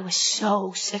God, I was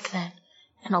so sick then.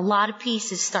 And a lot of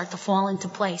pieces start to fall into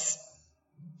place.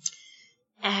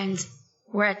 And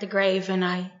we're at the grave and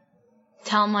I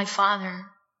tell my father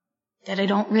that I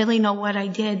don't really know what I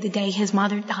did the day his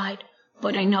mother died,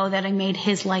 but I know that I made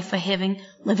his life a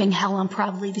living hell on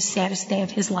probably the saddest day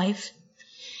of his life.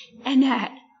 And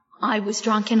that I was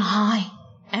drunk and high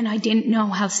and I didn't know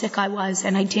how sick I was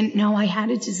and I didn't know I had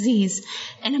a disease.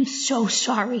 And I'm so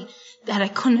sorry that I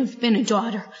couldn't have been a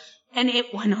daughter. And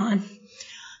it went on.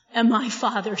 And my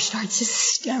father starts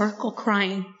hysterical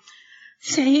crying,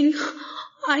 saying,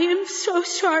 I am so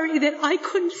sorry that I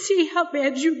couldn't see how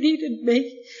bad you needed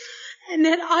me and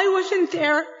that I wasn't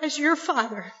there as your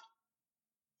father.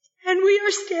 And we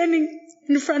are standing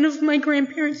in front of my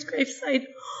grandparents' gravesite,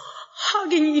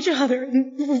 hugging each other.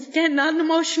 And again, not an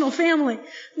emotional family.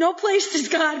 No place does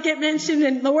God get mentioned,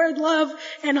 and the word love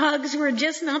and hugs were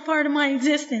just not part of my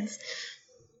existence.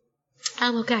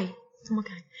 I'm okay.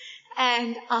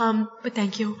 And, but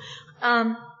thank you.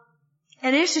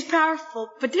 And this is powerful,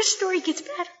 but this story gets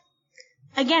better.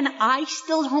 Again, I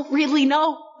still don't really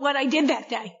know what I did that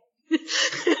day.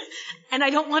 And I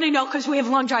don't want to know because we have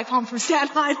a long drive home from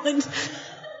Staten Island.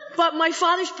 But my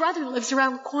father's brother lives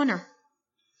around the corner.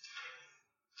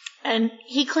 And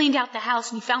he cleaned out the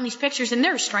house and he found these pictures and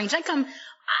they're strange. I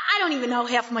don't even know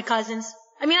half of my cousins.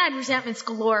 I mean, I had resentments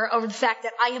galore over the fact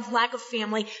that I have lack of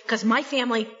family because my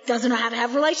family doesn't know how to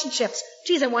have relationships.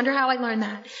 Geez, I wonder how I learned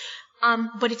that.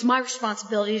 But it's my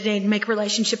responsibility today to make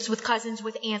relationships with cousins,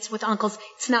 with aunts, with uncles.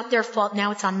 It's not their fault.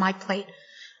 Now it's on my plate.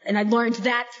 And I learned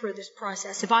that through this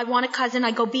process. If I want a cousin,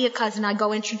 I go be a cousin. I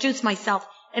go introduce myself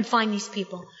and find these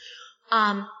people.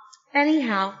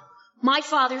 Anyhow, my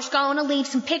father's going to leave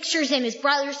some pictures in his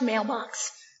brother's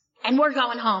mailbox. And we're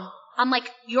going home. I'm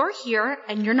like, you're here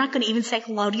and you're not going to even say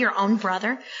hello to your own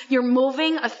brother. You're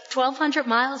moving 1,200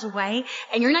 miles away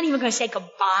and you're not even going to say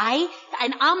goodbye.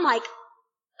 And I'm like,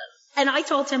 and I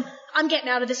told him, I'm getting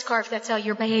out of this car if that's how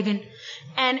you're behaving.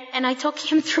 And I took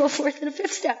him through a fourth and a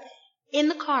fifth step in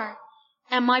the car.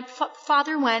 And my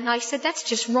father went and I said, that's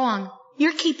just wrong.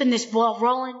 You're keeping this ball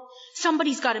rolling.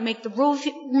 Somebody's got to make the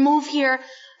move here.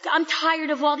 I'm tired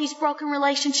of all these broken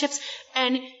relationships.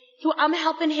 And I'm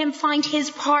helping him find his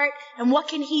part. And what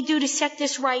can he do to set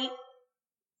this right?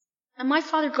 And my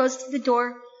father goes to the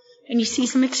door. And you see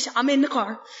I'm in the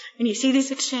car, and you see these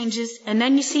exchanges, and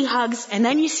then you see hugs, and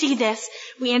then you see this.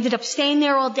 We ended up staying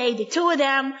there all day. The two of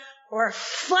them were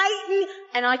fighting,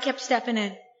 and I kept stepping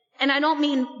in. And I don't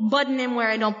mean butting in where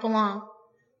I don't belong.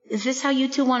 Is this how you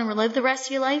two want to relive the rest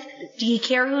of your life? Do you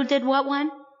care who did what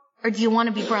when? Or do you want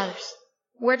to be brothers?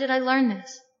 Where did I learn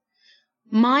this?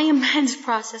 My amends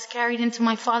process carried into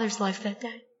my father's life that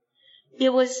day.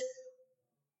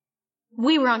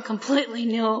 We were on completely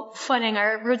new footing,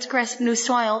 our roots grasping new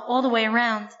soil all the way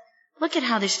around. Look at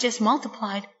how this just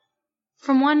multiplied.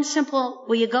 From one simple,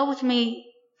 will you go with me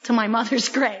to my mother's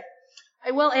grave?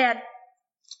 I will add,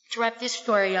 to wrap this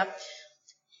story up,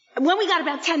 when we got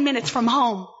about 10 minutes from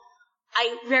home,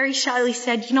 I very shyly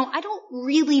said, I don't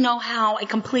really know how I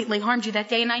completely harmed you that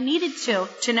day, and I needed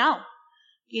to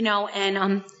know,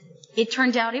 and it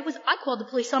turned out I called the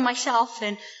police on myself,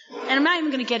 and I'm not even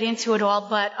going to get into it all,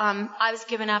 but I was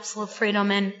given absolute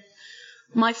freedom, and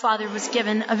my father was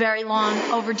given a very long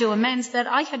overdue amends that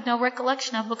I had no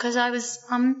recollection of because I was,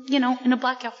 in a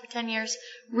blackout for 10 years,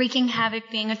 wreaking havoc,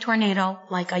 being a tornado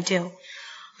like I do.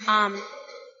 I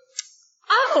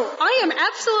am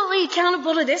absolutely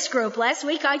accountable to this group. Last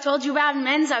week I told you about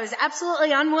amends I was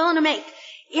absolutely unwilling to make.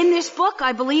 In this book,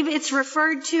 I believe it's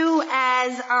referred to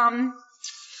as,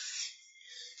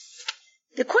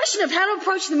 the question of how to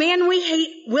approach the man we hate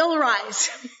will arise.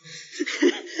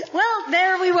 Well,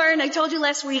 there we were, and I told you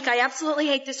last week, I absolutely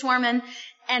hate this woman,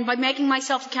 and by making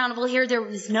myself accountable here, there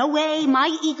was no way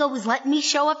my ego was letting me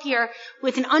show up here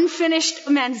with an unfinished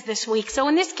amends this week. So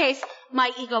in this case,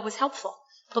 my ego was helpful,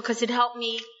 because it helped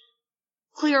me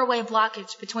clear away a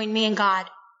blockage between me and God.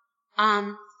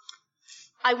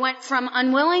 I went from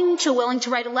unwilling to willing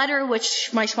to write a letter, which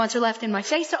my sponsor left in my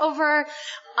face over,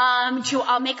 to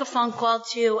I'll make a phone call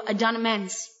to a done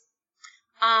amends.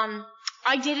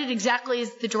 I did it exactly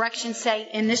as the directions say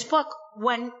in this book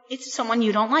when it's someone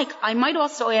you don't like. I might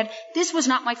also add, this was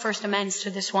not my first amends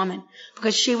to this woman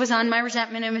because she was on my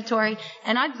resentment inventory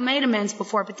and I've made amends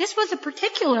before, but this was a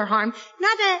particular harm.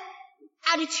 Not that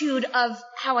attitude of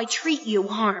how I treat you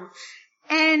harm.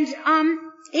 And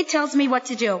it tells me what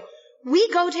to do.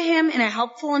 We go to him in a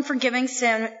helpful and forgiving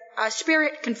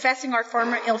spirit, confessing our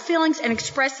former ill feelings and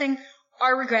expressing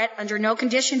our regret. Under no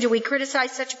condition do we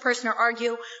criticize such a person or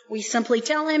argue. We simply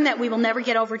tell him that we will never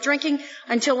get over drinking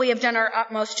until we have done our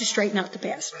utmost to straighten out the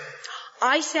past.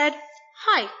 I said,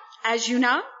 hi, as you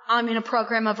know, I'm in a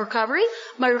program of recovery.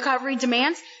 My recovery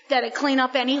demands that I clean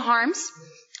up any harms,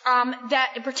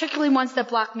 that particularly ones that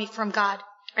block me from God.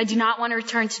 I do not want to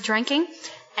return to drinking,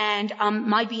 and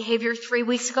my behavior 3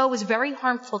 weeks ago was very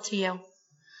harmful to you.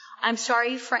 I'm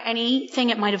sorry for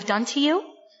anything it might have done to you,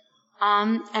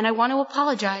 and I want to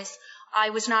apologize.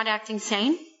 I was not acting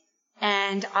sane,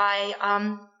 and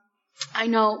I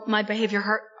know my behavior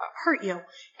hurt you,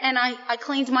 and I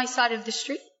cleaned my side of the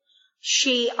street.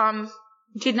 She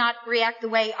did not react the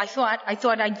way I thought. I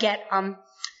thought I'd get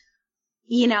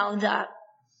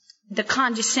the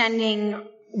condescending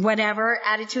whatever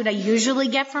attitude I usually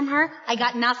get from her. I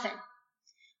got nothing.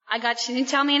 She didn't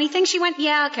tell me anything. She went,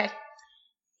 yeah, okay.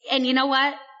 And you know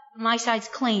what? My side's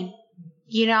clean.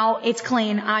 It's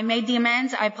clean. I made the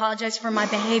amends. I apologize for my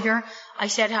behavior. I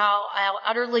said how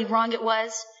utterly wrong it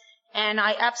was. And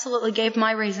I absolutely gave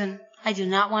my reason. I do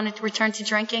not want to return to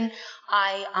drinking.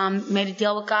 I made a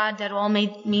deal with God that all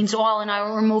means all, and I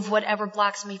will remove whatever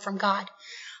blocks me from God.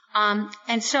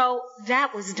 And so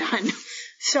that was done.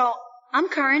 So I'm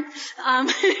current.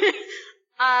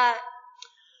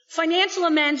 Financial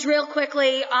amends real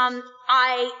quickly.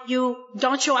 You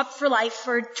don't show up for life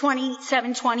for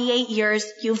 27, 28 years.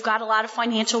 You've got a lot of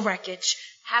financial wreckage.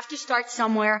 Have to start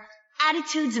somewhere.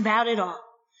 Attitudes about it all.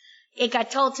 It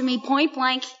got told to me point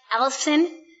blank, Allison,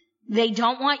 they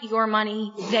don't want your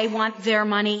money. They want their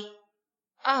money.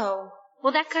 Oh,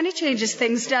 well, that kind of changes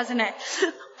things, doesn't it?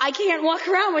 I can't walk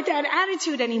around with that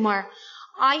attitude anymore.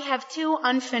 I have 2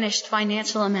 unfinished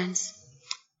financial amends.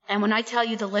 And when I tell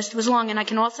you the list was long, and I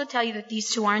can also tell you that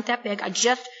these 2 aren't that big. I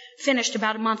just finished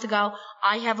about a month ago.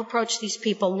 I have approached these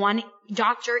people. One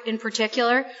doctor in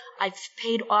particular, I've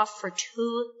paid off for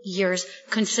 2 years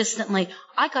consistently.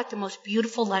 I got the most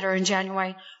beautiful letter in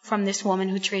January from this woman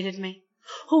who treated me,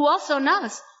 who also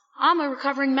knows I'm a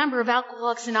recovering member of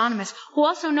Alcoholics Anonymous, who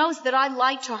also knows that I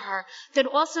lied to her, that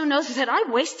also knows that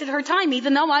I wasted her time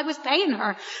even though I was paying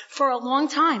her for a long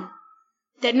time,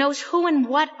 that knows who and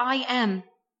what I am.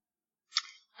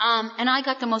 And I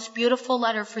got the most beautiful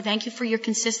letter for thank you for your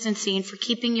consistency and for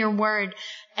keeping your word.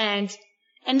 And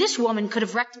this woman could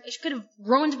have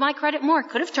ruined my credit more,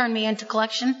 could have turned me into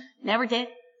collection. Never did.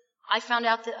 I found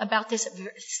out about this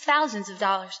thousands of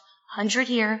dollars, 100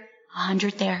 here,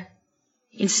 100 there.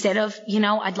 Instead of,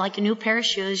 I'd like a new pair of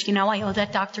shoes, I owe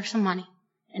that doctor some money.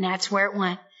 And that's where it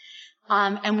went.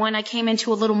 And when I came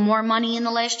into a little more money in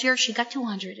the last year, she got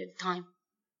 200 at a time.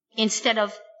 Instead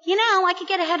of, I could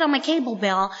get ahead on my cable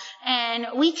bill and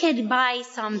we could buy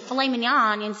some filet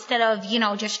mignon instead of,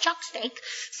 just chuck steak.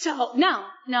 So, no,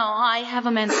 I have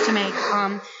amends to make.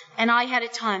 And I had a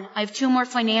ton. I have 2 more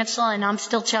financial and I'm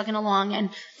still chugging along and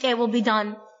they will be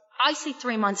done. I say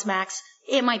 3 months max.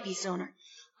 It might be sooner.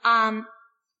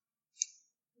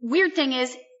 Weird thing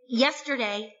is,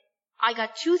 yesterday, I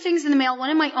got 2 things in the mail, one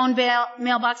in my own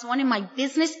mailbox, one in my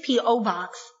business P.O.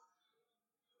 box,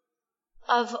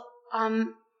 of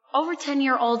over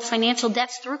 10-year-old financial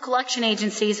debts through collection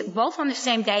agencies, both on the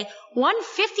same day. One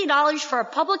 $50 for a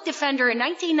public defender in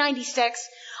 1996.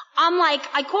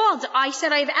 I called. I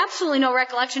said, I have absolutely no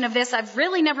recollection of this. I've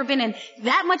really never been in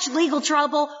that much legal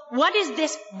trouble. What is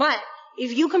this? But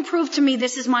if you can prove to me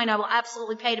this is mine, I will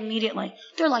absolutely pay it immediately.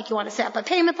 They're like, you want to set up a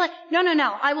payment plan?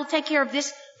 No. I will take care of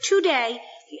this today.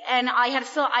 And I had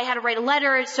to write a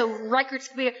letter so records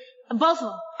could be, both of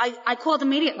them. I called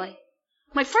immediately.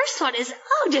 My first thought is,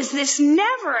 does this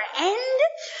never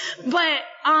end? But,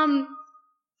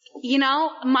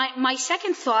 my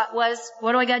second thought was,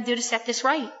 what do I got to do to set this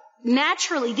right?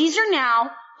 Naturally, these are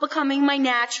now becoming my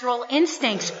natural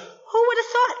instincts. Who would have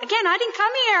thought? Again, I didn't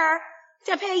come here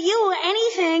to pay you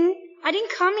anything. I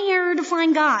didn't come here to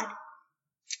find God.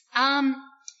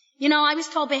 I was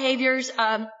told behaviors,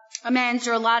 amends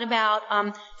are a lot about,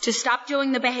 to stop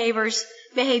doing the behaviors,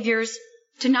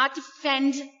 to not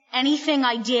defend anything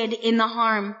I did in the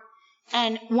harm.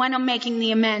 And when I'm making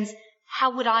the amends,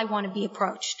 how would I want to be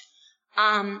approached?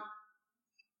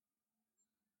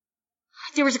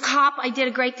 There was a cop I did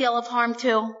a great deal of harm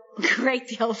to. Great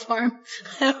deal of harm.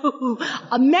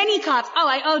 Many cops.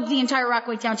 I owed the entire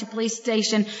Rockaway Township Police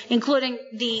Station, including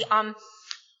the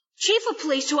chief of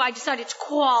police, who I decided to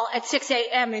call at 6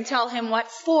 a.m. and tell him what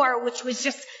for, which was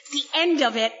just the end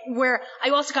of it, where I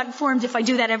also got informed if I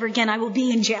do that ever again, I will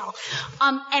be in jail.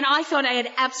 And I thought I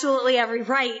had absolutely every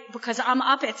right, because I'm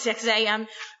up at 6 a.m.,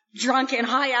 drunk and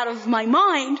high out of my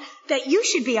mind, that you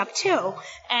should be up too.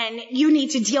 And you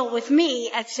need to deal with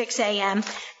me at 6 a.m.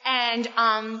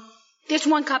 And this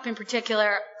one cop in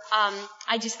particular,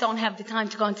 I just don't have the time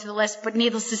to go into the list, but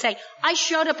needless to say, I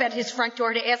showed up at his front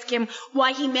door to ask him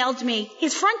why he mailed me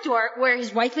his front door, where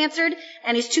his wife answered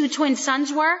and his 2 twin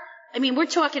sons were. I mean, we're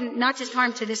talking not just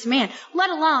harm to this man, let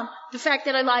alone the fact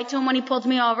that I lied to him when he pulled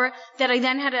me over, that I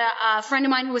then had a friend of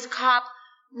mine who was a cop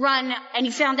run, and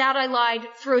he found out I lied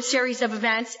through a series of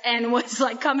events and was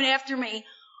like coming after me,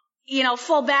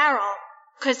 full barrel,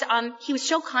 because he was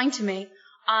so kind to me.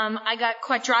 I got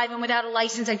caught driving without a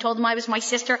license. I told him I was my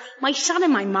sister. My son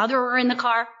and my mother were in the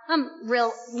car. I'm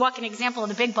real walking example of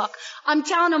the big book. I'm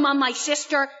telling him I'm my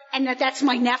sister and that's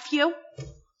my nephew.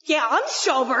 Yeah, I'm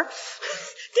sober.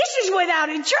 This is without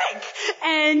a drink.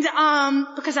 And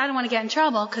because I don't want to get in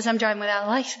trouble because I'm driving without a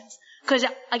license. Because,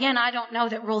 again, I don't know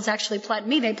that rules actually apply to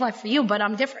me. They apply for you, but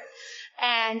I'm different.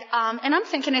 And I'm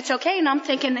thinking it's okay, and I'm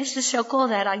thinking this is so cool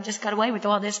that I just got away with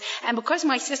all this. And because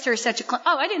my sister is such a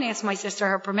I didn't ask my sister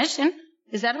her permission.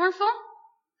 Is that harmful?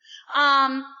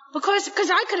 Because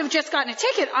I could have just gotten a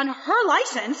ticket on her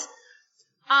license.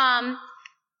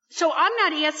 So I'm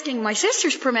not asking my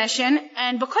sister's permission,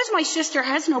 and because my sister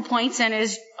has no points and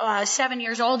is 7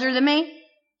 years older than me,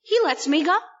 he lets me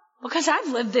go. Because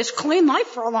I've lived this clean life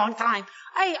for a long time.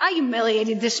 I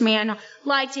humiliated this man,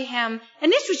 lied to him,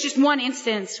 and this was just one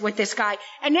instance with this guy.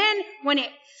 And then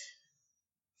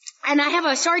and I have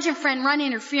a sergeant friend run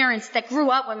interference that grew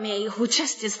up with me, who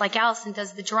just is like Allison,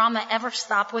 does the drama ever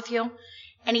stop with you?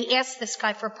 And he asks this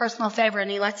guy for a personal favor, and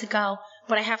he lets it go.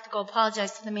 But I have to go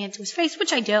apologize to the man to his face,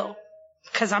 which I do,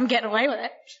 because I'm getting away with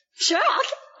it. Sure,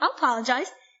 I'll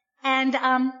apologize. And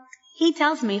he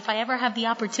tells me if I ever have the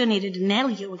opportunity to nail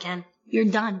you again, you're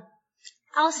done.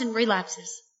 Allison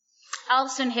relapses.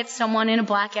 Allison hits someone in a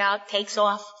blackout, takes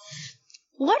off.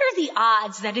 What are the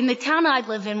odds that in the town I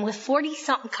live in with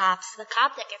 40-something cops, the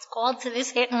cop that gets called to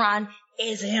this hit and run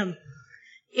is him?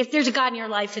 If there's a God in your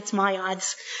life, it's my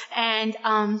odds. And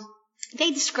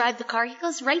they describe the car. He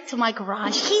goes right to my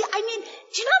garage. Do you know how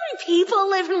many people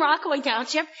live in Rockaway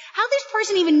Township? How this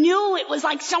person even knew it was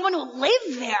like someone who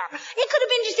lived there? It could have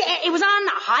been just, it was on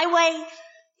the highway.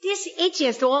 It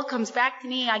just all comes back to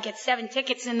me. I get 7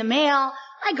 tickets in the mail.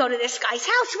 I go to this guy's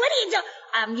house. What do you do?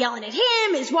 I'm yelling at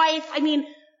him, his wife.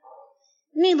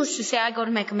 Needless to say, I go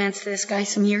to make amends to this guy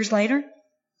some years later.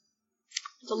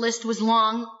 The list was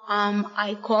long.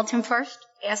 I called him first.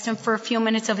 Asked him for a few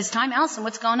minutes of his time. Allison,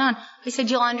 what's going on? I said,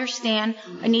 you'll understand.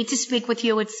 I need to speak with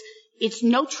you. It's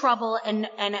no trouble, and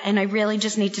I really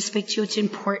just need to speak to you. It's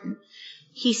important.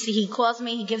 He calls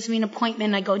me. He gives me an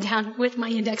appointment. I go down with my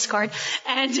index card,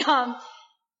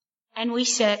 and we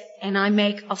sit, and I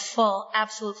make a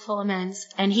absolute full amends.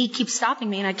 And he keeps stopping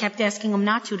me, and I kept asking him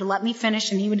not to let me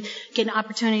finish, and he would get an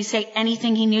opportunity to say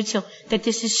anything he knew to, that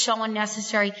this is so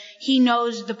unnecessary. He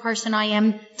knows the person I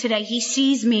am today. He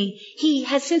sees me. He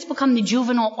has since become the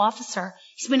juvenile officer.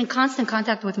 He's been in constant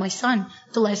contact with my son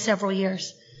the last several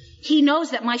years. He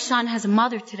knows that my son has a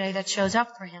mother today that shows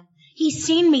up for him. He's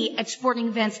seen me at sporting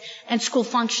events and school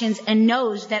functions and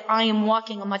knows that I am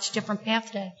walking a much different path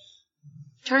today.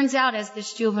 Turns out, as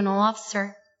this juvenile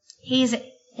officer, he's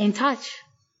in touch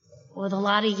with a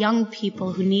lot of young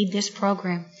people who need this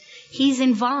program. He's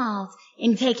involved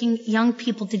in taking young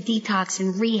people to detox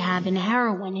and rehab and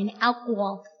heroin and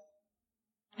alcohol.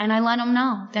 And I let him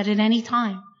know that at any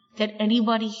time that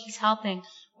anybody he's helping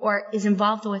or is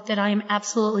involved with, that I am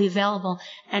absolutely available.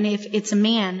 And if it's a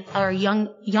man or a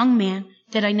young man,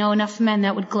 that I know enough men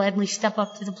that would gladly step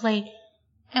up to the plate.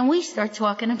 And we start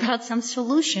talking about some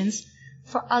solutions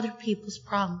for other people's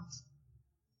problems.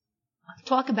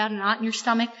 Talk about a knot in your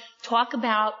stomach. Talk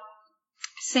about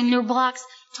cinder blocks.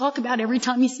 Talk about every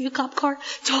time you see a cop car.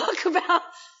 Talk about,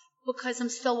 because I'm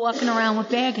still walking around with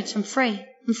baggage. I'm free.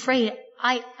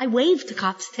 I waved to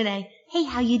cops today. Hey,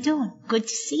 how you doing? Good to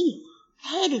see you.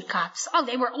 Hated cops. Oh,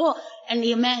 they were all, and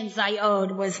the amends I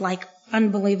owed was like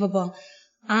unbelievable.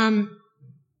 My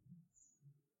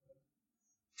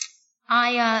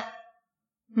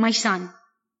son.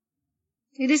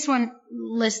 This one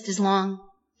list is long.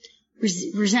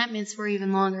 Resentments were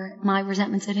even longer. My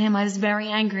resentments at him. I was very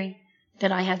angry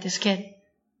that I had this kid.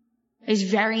 I was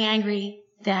very angry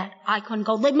that I couldn't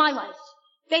go live my life.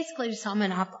 Basically, to sum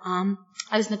it up, I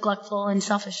was neglectful and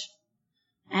selfish.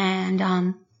 And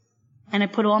I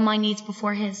put all my needs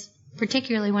before his,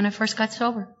 particularly when I first got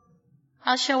sober.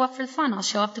 I'll show up for the fun. I'll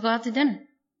show up to go out to dinner.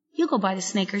 You go buy the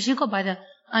sneakers. You go buy the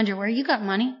underwear. You got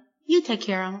money. You take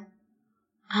care of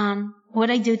them. What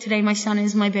I do today, my son,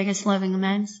 is my biggest loving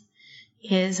amends,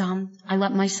 is I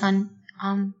let my son,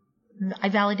 I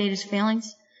validate his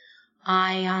feelings.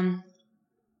 I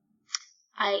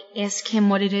ask him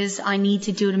what it is I need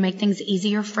to do to make things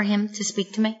easier for him to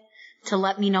speak to me, to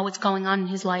let me know what's going on in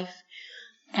his life.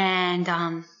 And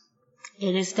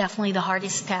it is definitely the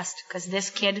hardest test, because this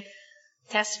kid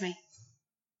tests me.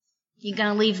 You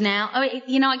gonna leave now? Oh,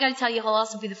 I gotta tell you, he'll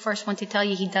also be the first one to tell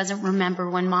you he doesn't remember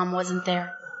when Mom wasn't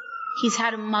there. He's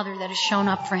had a mother that has shown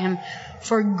up for him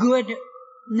for a good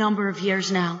number of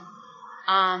years now.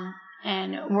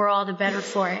 And we're all the better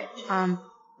for it.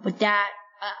 With that,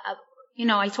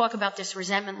 I talk about this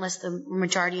resentment list. The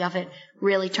majority of it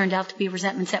really turned out to be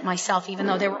resentments at myself, even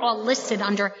though they were all listed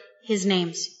under his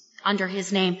name.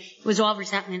 It was all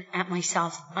resentment at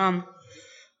myself.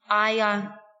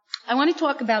 I want to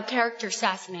talk about character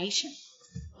assassination,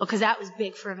 because that was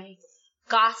big for me.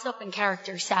 Gossip and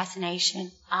character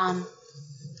assassination. I'm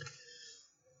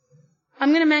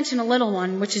going to mention a little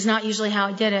one, which is not usually how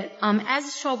I did it. As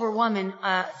a sober woman,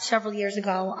 several years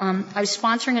ago, I was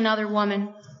sponsoring another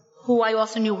woman who I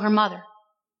also knew her mother.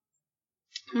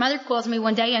 Her mother calls me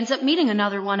one day, ends up meeting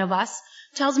another one of us,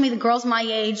 tells me the girl's my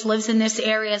age, lives in this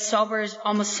area, sober, is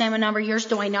almost the same number of years.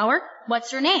 Do I know her?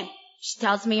 What's her name? She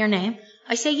tells me her name.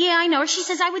 I say, yeah, I know her. She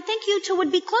says, I would think you two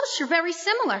would be close. You're very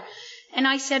similar. And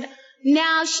I said,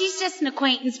 no, she's just an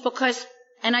acquaintance because,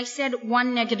 and I said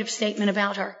one negative statement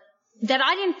about her that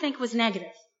I didn't think was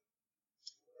negative.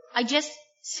 I just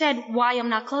said why I'm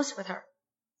not close with her.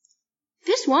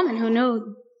 This woman who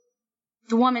knew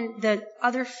the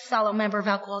other fellow member of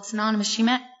Alcoholics Anonymous she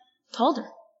met, told her.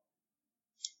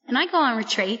 And I go on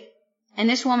retreat, and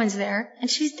this woman's there, and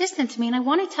she's distant to me, and I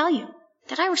want to tell you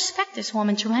that I respect this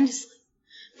woman tremendously,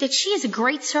 that she is a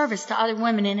great service to other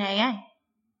women in AA.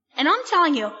 And I'm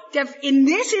telling you that in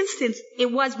this instance,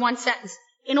 it was one sentence.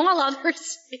 In all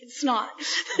others, it's not.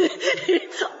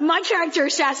 My character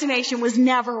assassination was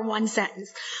never one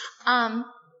sentence.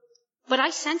 But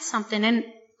I sensed something, and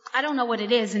I don't know what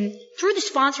it is. And through the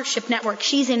sponsorship network,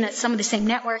 she's in some of the same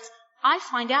networks, I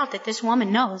find out that this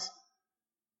woman knows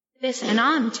this, and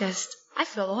I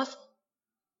feel awful.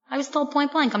 I was told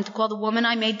point blank, I'm to call the woman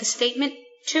I made the statement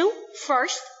to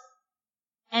first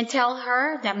and tell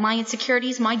her that my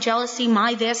insecurities, my jealousy,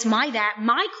 my this, my that,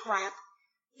 my crap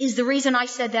is the reason I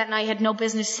said that, and I had no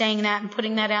business saying that and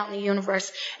putting that out in the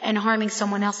universe and harming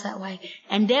someone else that way.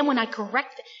 And then when I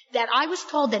corrected that, I was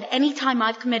told that any time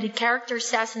I've committed character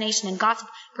assassination and gossip,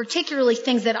 particularly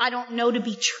things that I don't know to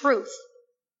be truth,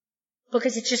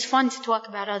 because it's just fun to talk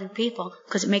about other people,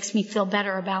 because it makes me feel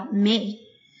better about me,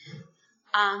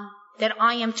 that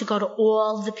I am to go to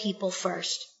all the people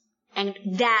first. And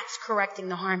that's correcting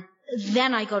the harm.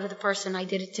 Then I go to the person I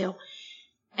did it to.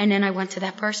 And then I went to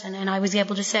that person, and I was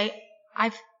able to say,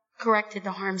 I've corrected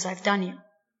the harms I've done you.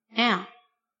 Now,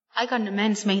 I got an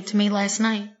amends made to me last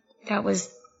night. That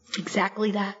was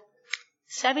exactly that.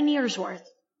 7 years worth.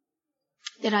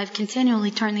 That I've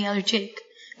continually turned the other cheek.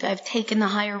 That I've taken the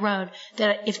higher road.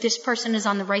 That if this person is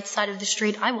on the right side of the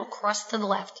street, I will cross to the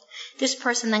left. This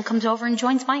person then comes over and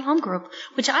joins my home group,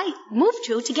 which I moved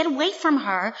to get away from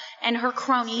her and her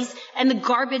cronies and the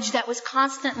garbage that was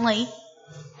constantly.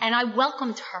 And I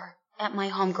welcomed her at my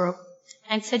home group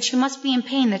and said she must be in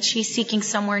pain, that she's seeking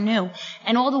somewhere new.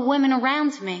 And all the women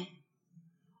around me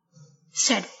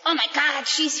said, oh my God,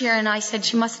 she's here. And I said,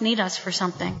 she must need us for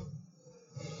something.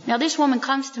 Now this woman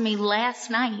comes to me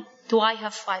last night. Do I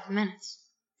have 5 minutes?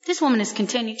 This woman has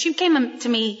continued. She came to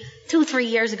me 2-3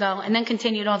 years ago and then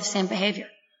continued all the same behavior.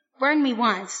 Burn me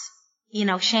once,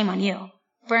 shame on you.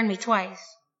 Burn me twice,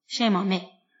 shame on me.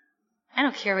 I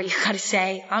don't care what you gotta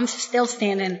say. I'm still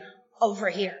standing over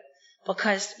here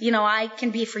because, I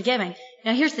can be forgiving.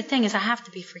 Now here's the thing is I have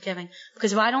to be forgiving,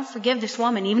 because if I don't forgive this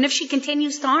woman, even if she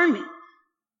continues to harm me,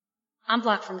 I'm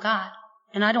blocked from God,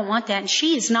 and I don't want that. And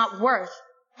she is not worth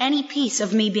any piece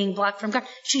of me being blocked from God.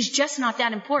 She's just not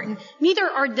that important. Neither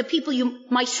are the people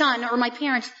my son or my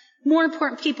parents, more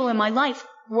important people in my life,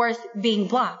 worth being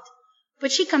blocked.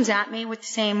 But she comes at me with the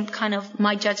same kind of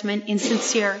my judgment,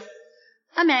 insincere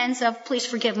amends of please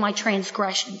forgive my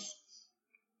transgressions.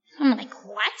 I'm like,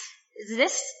 what is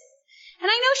this? And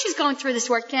I know she's going through this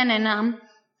work again, and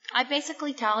I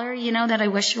basically tell her, that I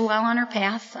wish her well on her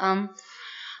path.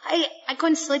 I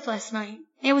couldn't sleep last night.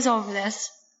 It was over this.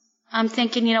 I'm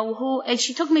thinking, and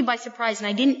she took me by surprise, and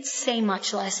I didn't say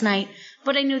much last night,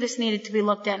 but I knew this needed to be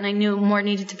looked at, and I knew more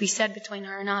needed to be said between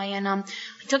her and I. And I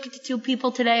took it to 2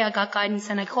 people today. I got guidance,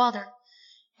 and I called her.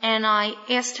 And I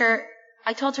asked her,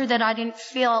 I told her that I didn't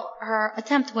feel her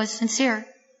attempt was sincere,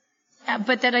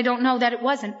 but that I don't know that it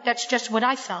wasn't. That's just what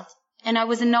I felt. And I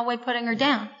was in no way putting her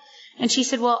down. And she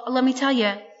said, well, let me tell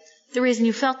you, the reason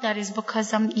you felt that is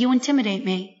because you intimidate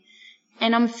me.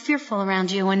 And I'm fearful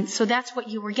around you. And so that's what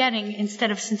you were getting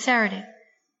instead of sincerity.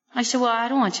 I said, well, I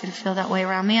don't want you to feel that way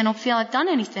around me. I don't feel I've done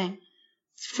anything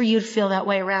for you to feel that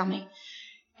way around me.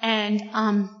 And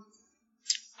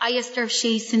I asked her if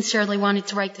she sincerely wanted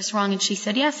to right this wrong, and she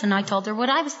said yes. And I told her what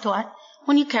I was taught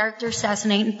when you character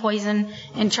assassinate and poison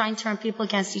and try and turn people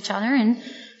against each other. And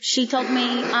she told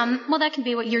me, well, that can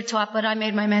be what you're taught, but I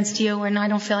made my amends to you, and I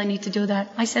don't feel I need to do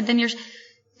that. I said, then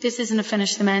this isn't a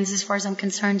finished amends as far as I'm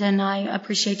concerned, and I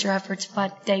appreciate your efforts,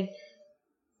 but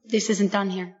this isn't done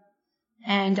here.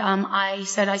 And I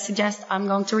said, I suggest I'm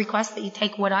going to request that you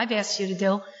take what I've asked you to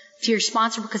do to your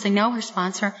sponsor, because I know her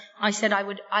sponsor. I said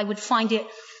I would find it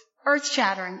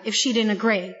earth-shattering if she didn't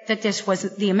agree that this was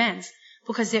the amends,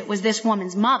 because it was this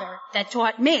woman's mother that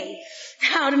taught me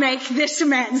how to make this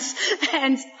amends,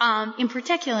 and in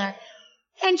particular.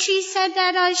 And she said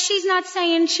that she's not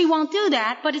saying she won't do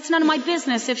that, but it's none of my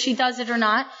business if she does it or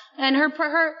not. And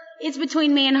it's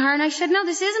between me and her. And I said, no,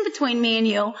 this isn't between me and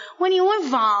you. When you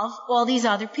involve all these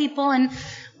other people, and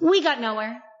we got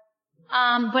nowhere.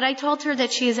 But I told her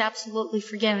that she is absolutely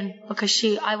forgiven, because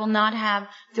I will not have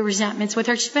the resentments with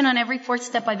her. She's been on every fourth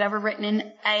step I've ever written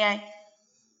in AA.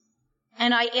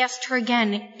 And I asked her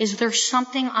again, is there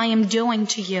something I am doing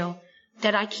to you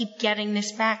that I keep getting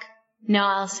this back? No,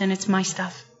 Allison, it's my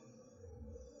stuff.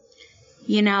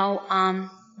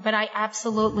 But I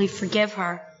absolutely forgive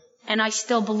her. And I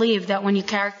still believe that when you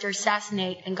character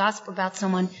assassinate and gossip about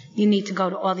someone, you need to go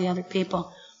to all the other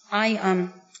people. I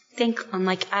think I'm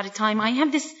out of time. I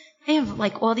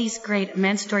have all these great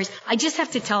amends stories. I just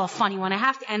have to tell a funny one. I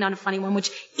have to end on a funny one,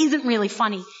 which isn't really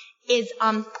funny.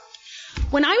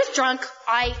 When I was drunk,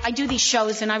 I do these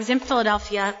shows, and I was in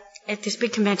Philadelphia at this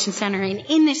big convention center, and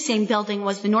in this same building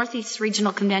was the Northeast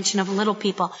Regional Convention of Little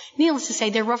People. Needless to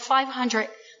say, there were 500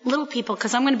 little people,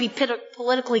 because I'm going to be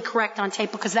politically correct on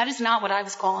tape, because that is not what I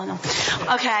was calling them.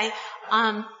 Okay?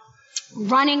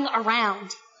 Running around.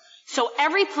 So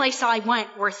every place I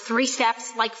went were 3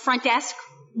 steps, like front desk,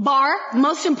 bar,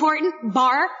 most important,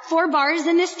 bar, 4 bars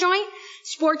in this joint,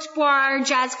 sports bar,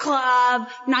 jazz club,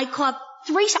 nightclub,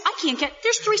 there's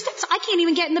 3 steps. I can't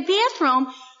even get in the bathroom.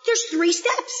 There's 3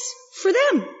 steps for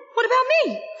them. What about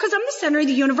me? Because I'm the center of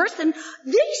the universe, and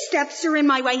these steps are in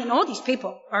my way, and all these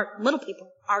little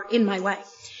people are in my way.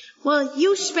 Well,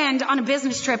 you spend on a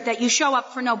business trip that you show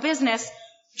up for no business,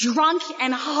 drunk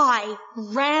and high,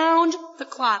 round the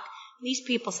clock. These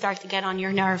people start to get on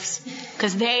your nerves,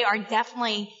 because they are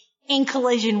definitely in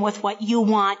collision with what you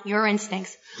want, your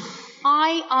instincts.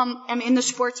 I am in the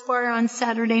sports bar on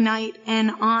Saturday night,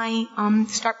 and I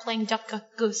start playing Duck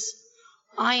Goose.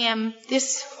 I am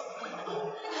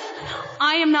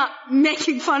not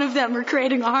making fun of them or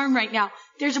creating a harm right now.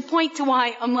 There's a point to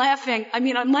why I'm laughing.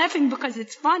 I'm laughing because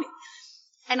it's funny.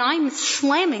 And I'm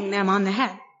slamming them on the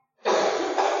head.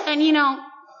 And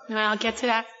I'll get to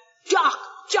that.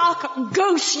 Duck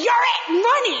Goose, you're it!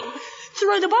 Running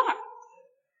through the bar.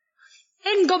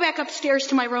 And go back upstairs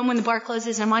to my room when the bar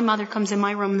closes, and my mother comes in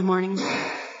my room in the morning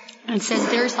and says,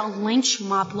 there's a lynch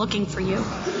mob looking for you.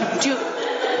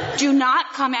 Do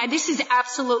not come out. This is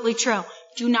absolutely true.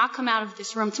 Do not come out of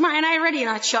this room tomorrow. And I already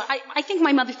not show. I think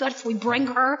my mother thought if we bring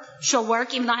her, she'll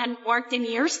work, even though I hadn't worked in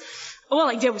years. All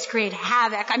I did was create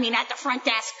havoc. At the front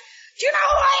desk. Do you know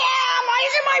who I am? Why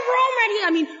isn't my room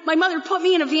ready? My mother put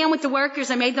me in a van with the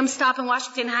workers. I made them stop in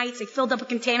Washington Heights. I filled up a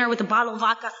container with a bottle of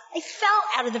vodka. I fell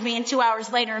out of the van 2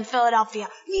 hours later in Philadelphia.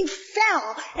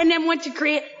 Fell. And then went to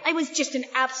create. I was just an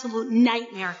absolute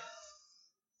nightmare.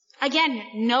 Again,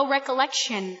 no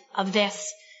recollection of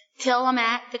this till I'm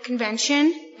at the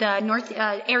convention, the North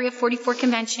Area 44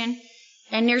 convention,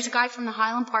 and there's a guy from the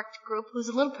Highland Park group who's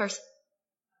a little person.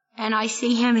 And I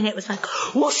see him, and it was like,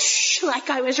 whoosh, like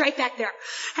I was right back there.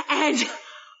 And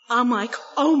I'm like,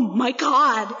 oh my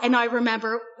God. And I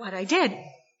remember what I did.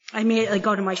 I immediately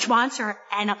go to my sponsor,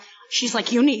 and she's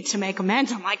like, you need to make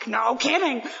amends. I'm like, no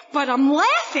kidding. But I'm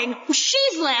laughing.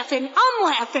 She's laughing. I'm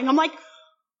laughing. I'm like,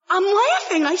 I'm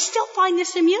laughing. I still find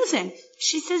this amusing.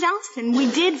 She says, Allison,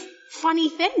 we did funny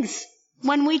things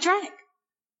when we drank.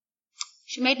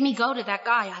 She made me go to that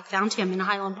guy. I found him in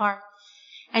Highland Park.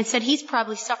 And said he's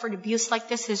probably suffered abuse like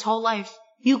this his whole life.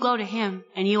 You go to him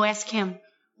and you ask him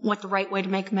what the right way to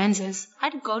make amends is. I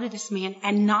had to go to this man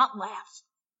and not laugh.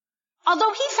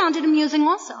 Although he found it amusing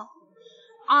also.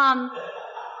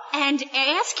 And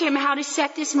ask him how to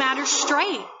set this matter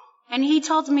straight. And he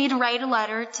told me to write a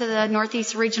letter to the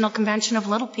Northeast Regional Convention of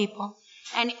Little People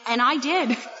And I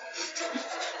did.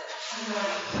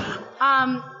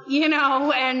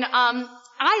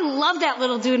 I love that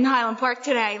little dude in Highland Park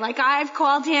today. Like, I've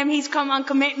called him, he's come on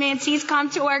commitments, he's come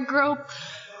to our group.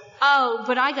 Oh,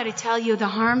 but I gotta tell you, the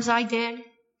harms I did.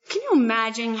 Can you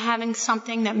imagine having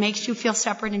something that makes you feel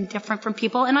separate and different from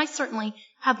people? And I certainly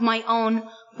have my own,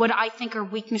 what I think are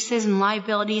weaknesses and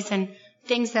liabilities and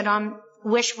things that I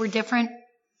wish were different.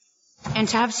 And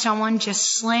to have someone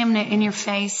just slam it in your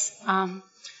face,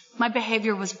 my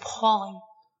behavior was appalling.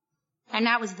 And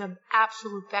that was the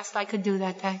absolute best I could do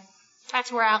that day.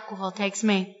 That's where alcohol takes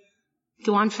me.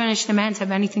 Do unfinished amends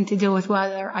have anything to do with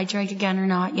whether I drink again or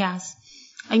not? Yes.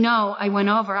 I know I went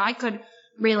over. I could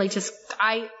really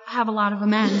I have a lot of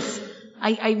amends.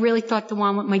 I really thought the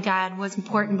one with my dad was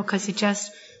important because it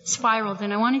just spiraled.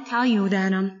 And I want to tell you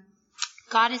that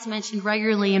God is mentioned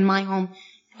regularly in my home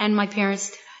and my parents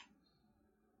today.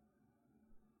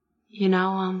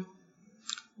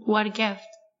 What a gift.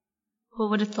 Who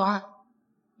would have thought?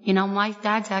 My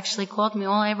dad's actually called me.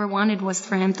 All I ever wanted was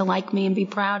for him to like me and be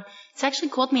proud. It's actually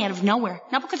called me out of nowhere.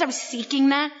 Not because I was seeking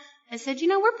that. I said,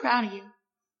 we're proud of you.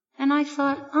 And I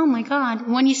thought, oh my God,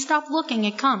 when you stop looking,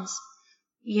 it comes.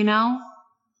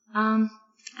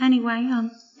 Anyway,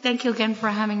 thank you again for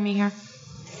having me here.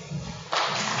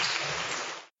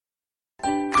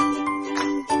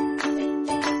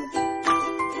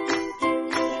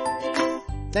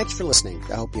 Thanks for listening.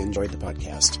 I hope you enjoyed the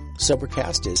podcast.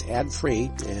 Sobercast is ad-free,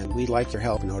 and we'd like your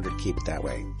help in order to keep it that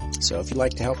way. So if you'd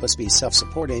like to help us be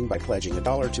self-supporting by pledging $1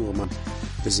 or $2 a month,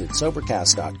 visit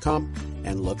Sobercast.com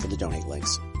and look for the donate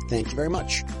links. Thank you very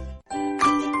much.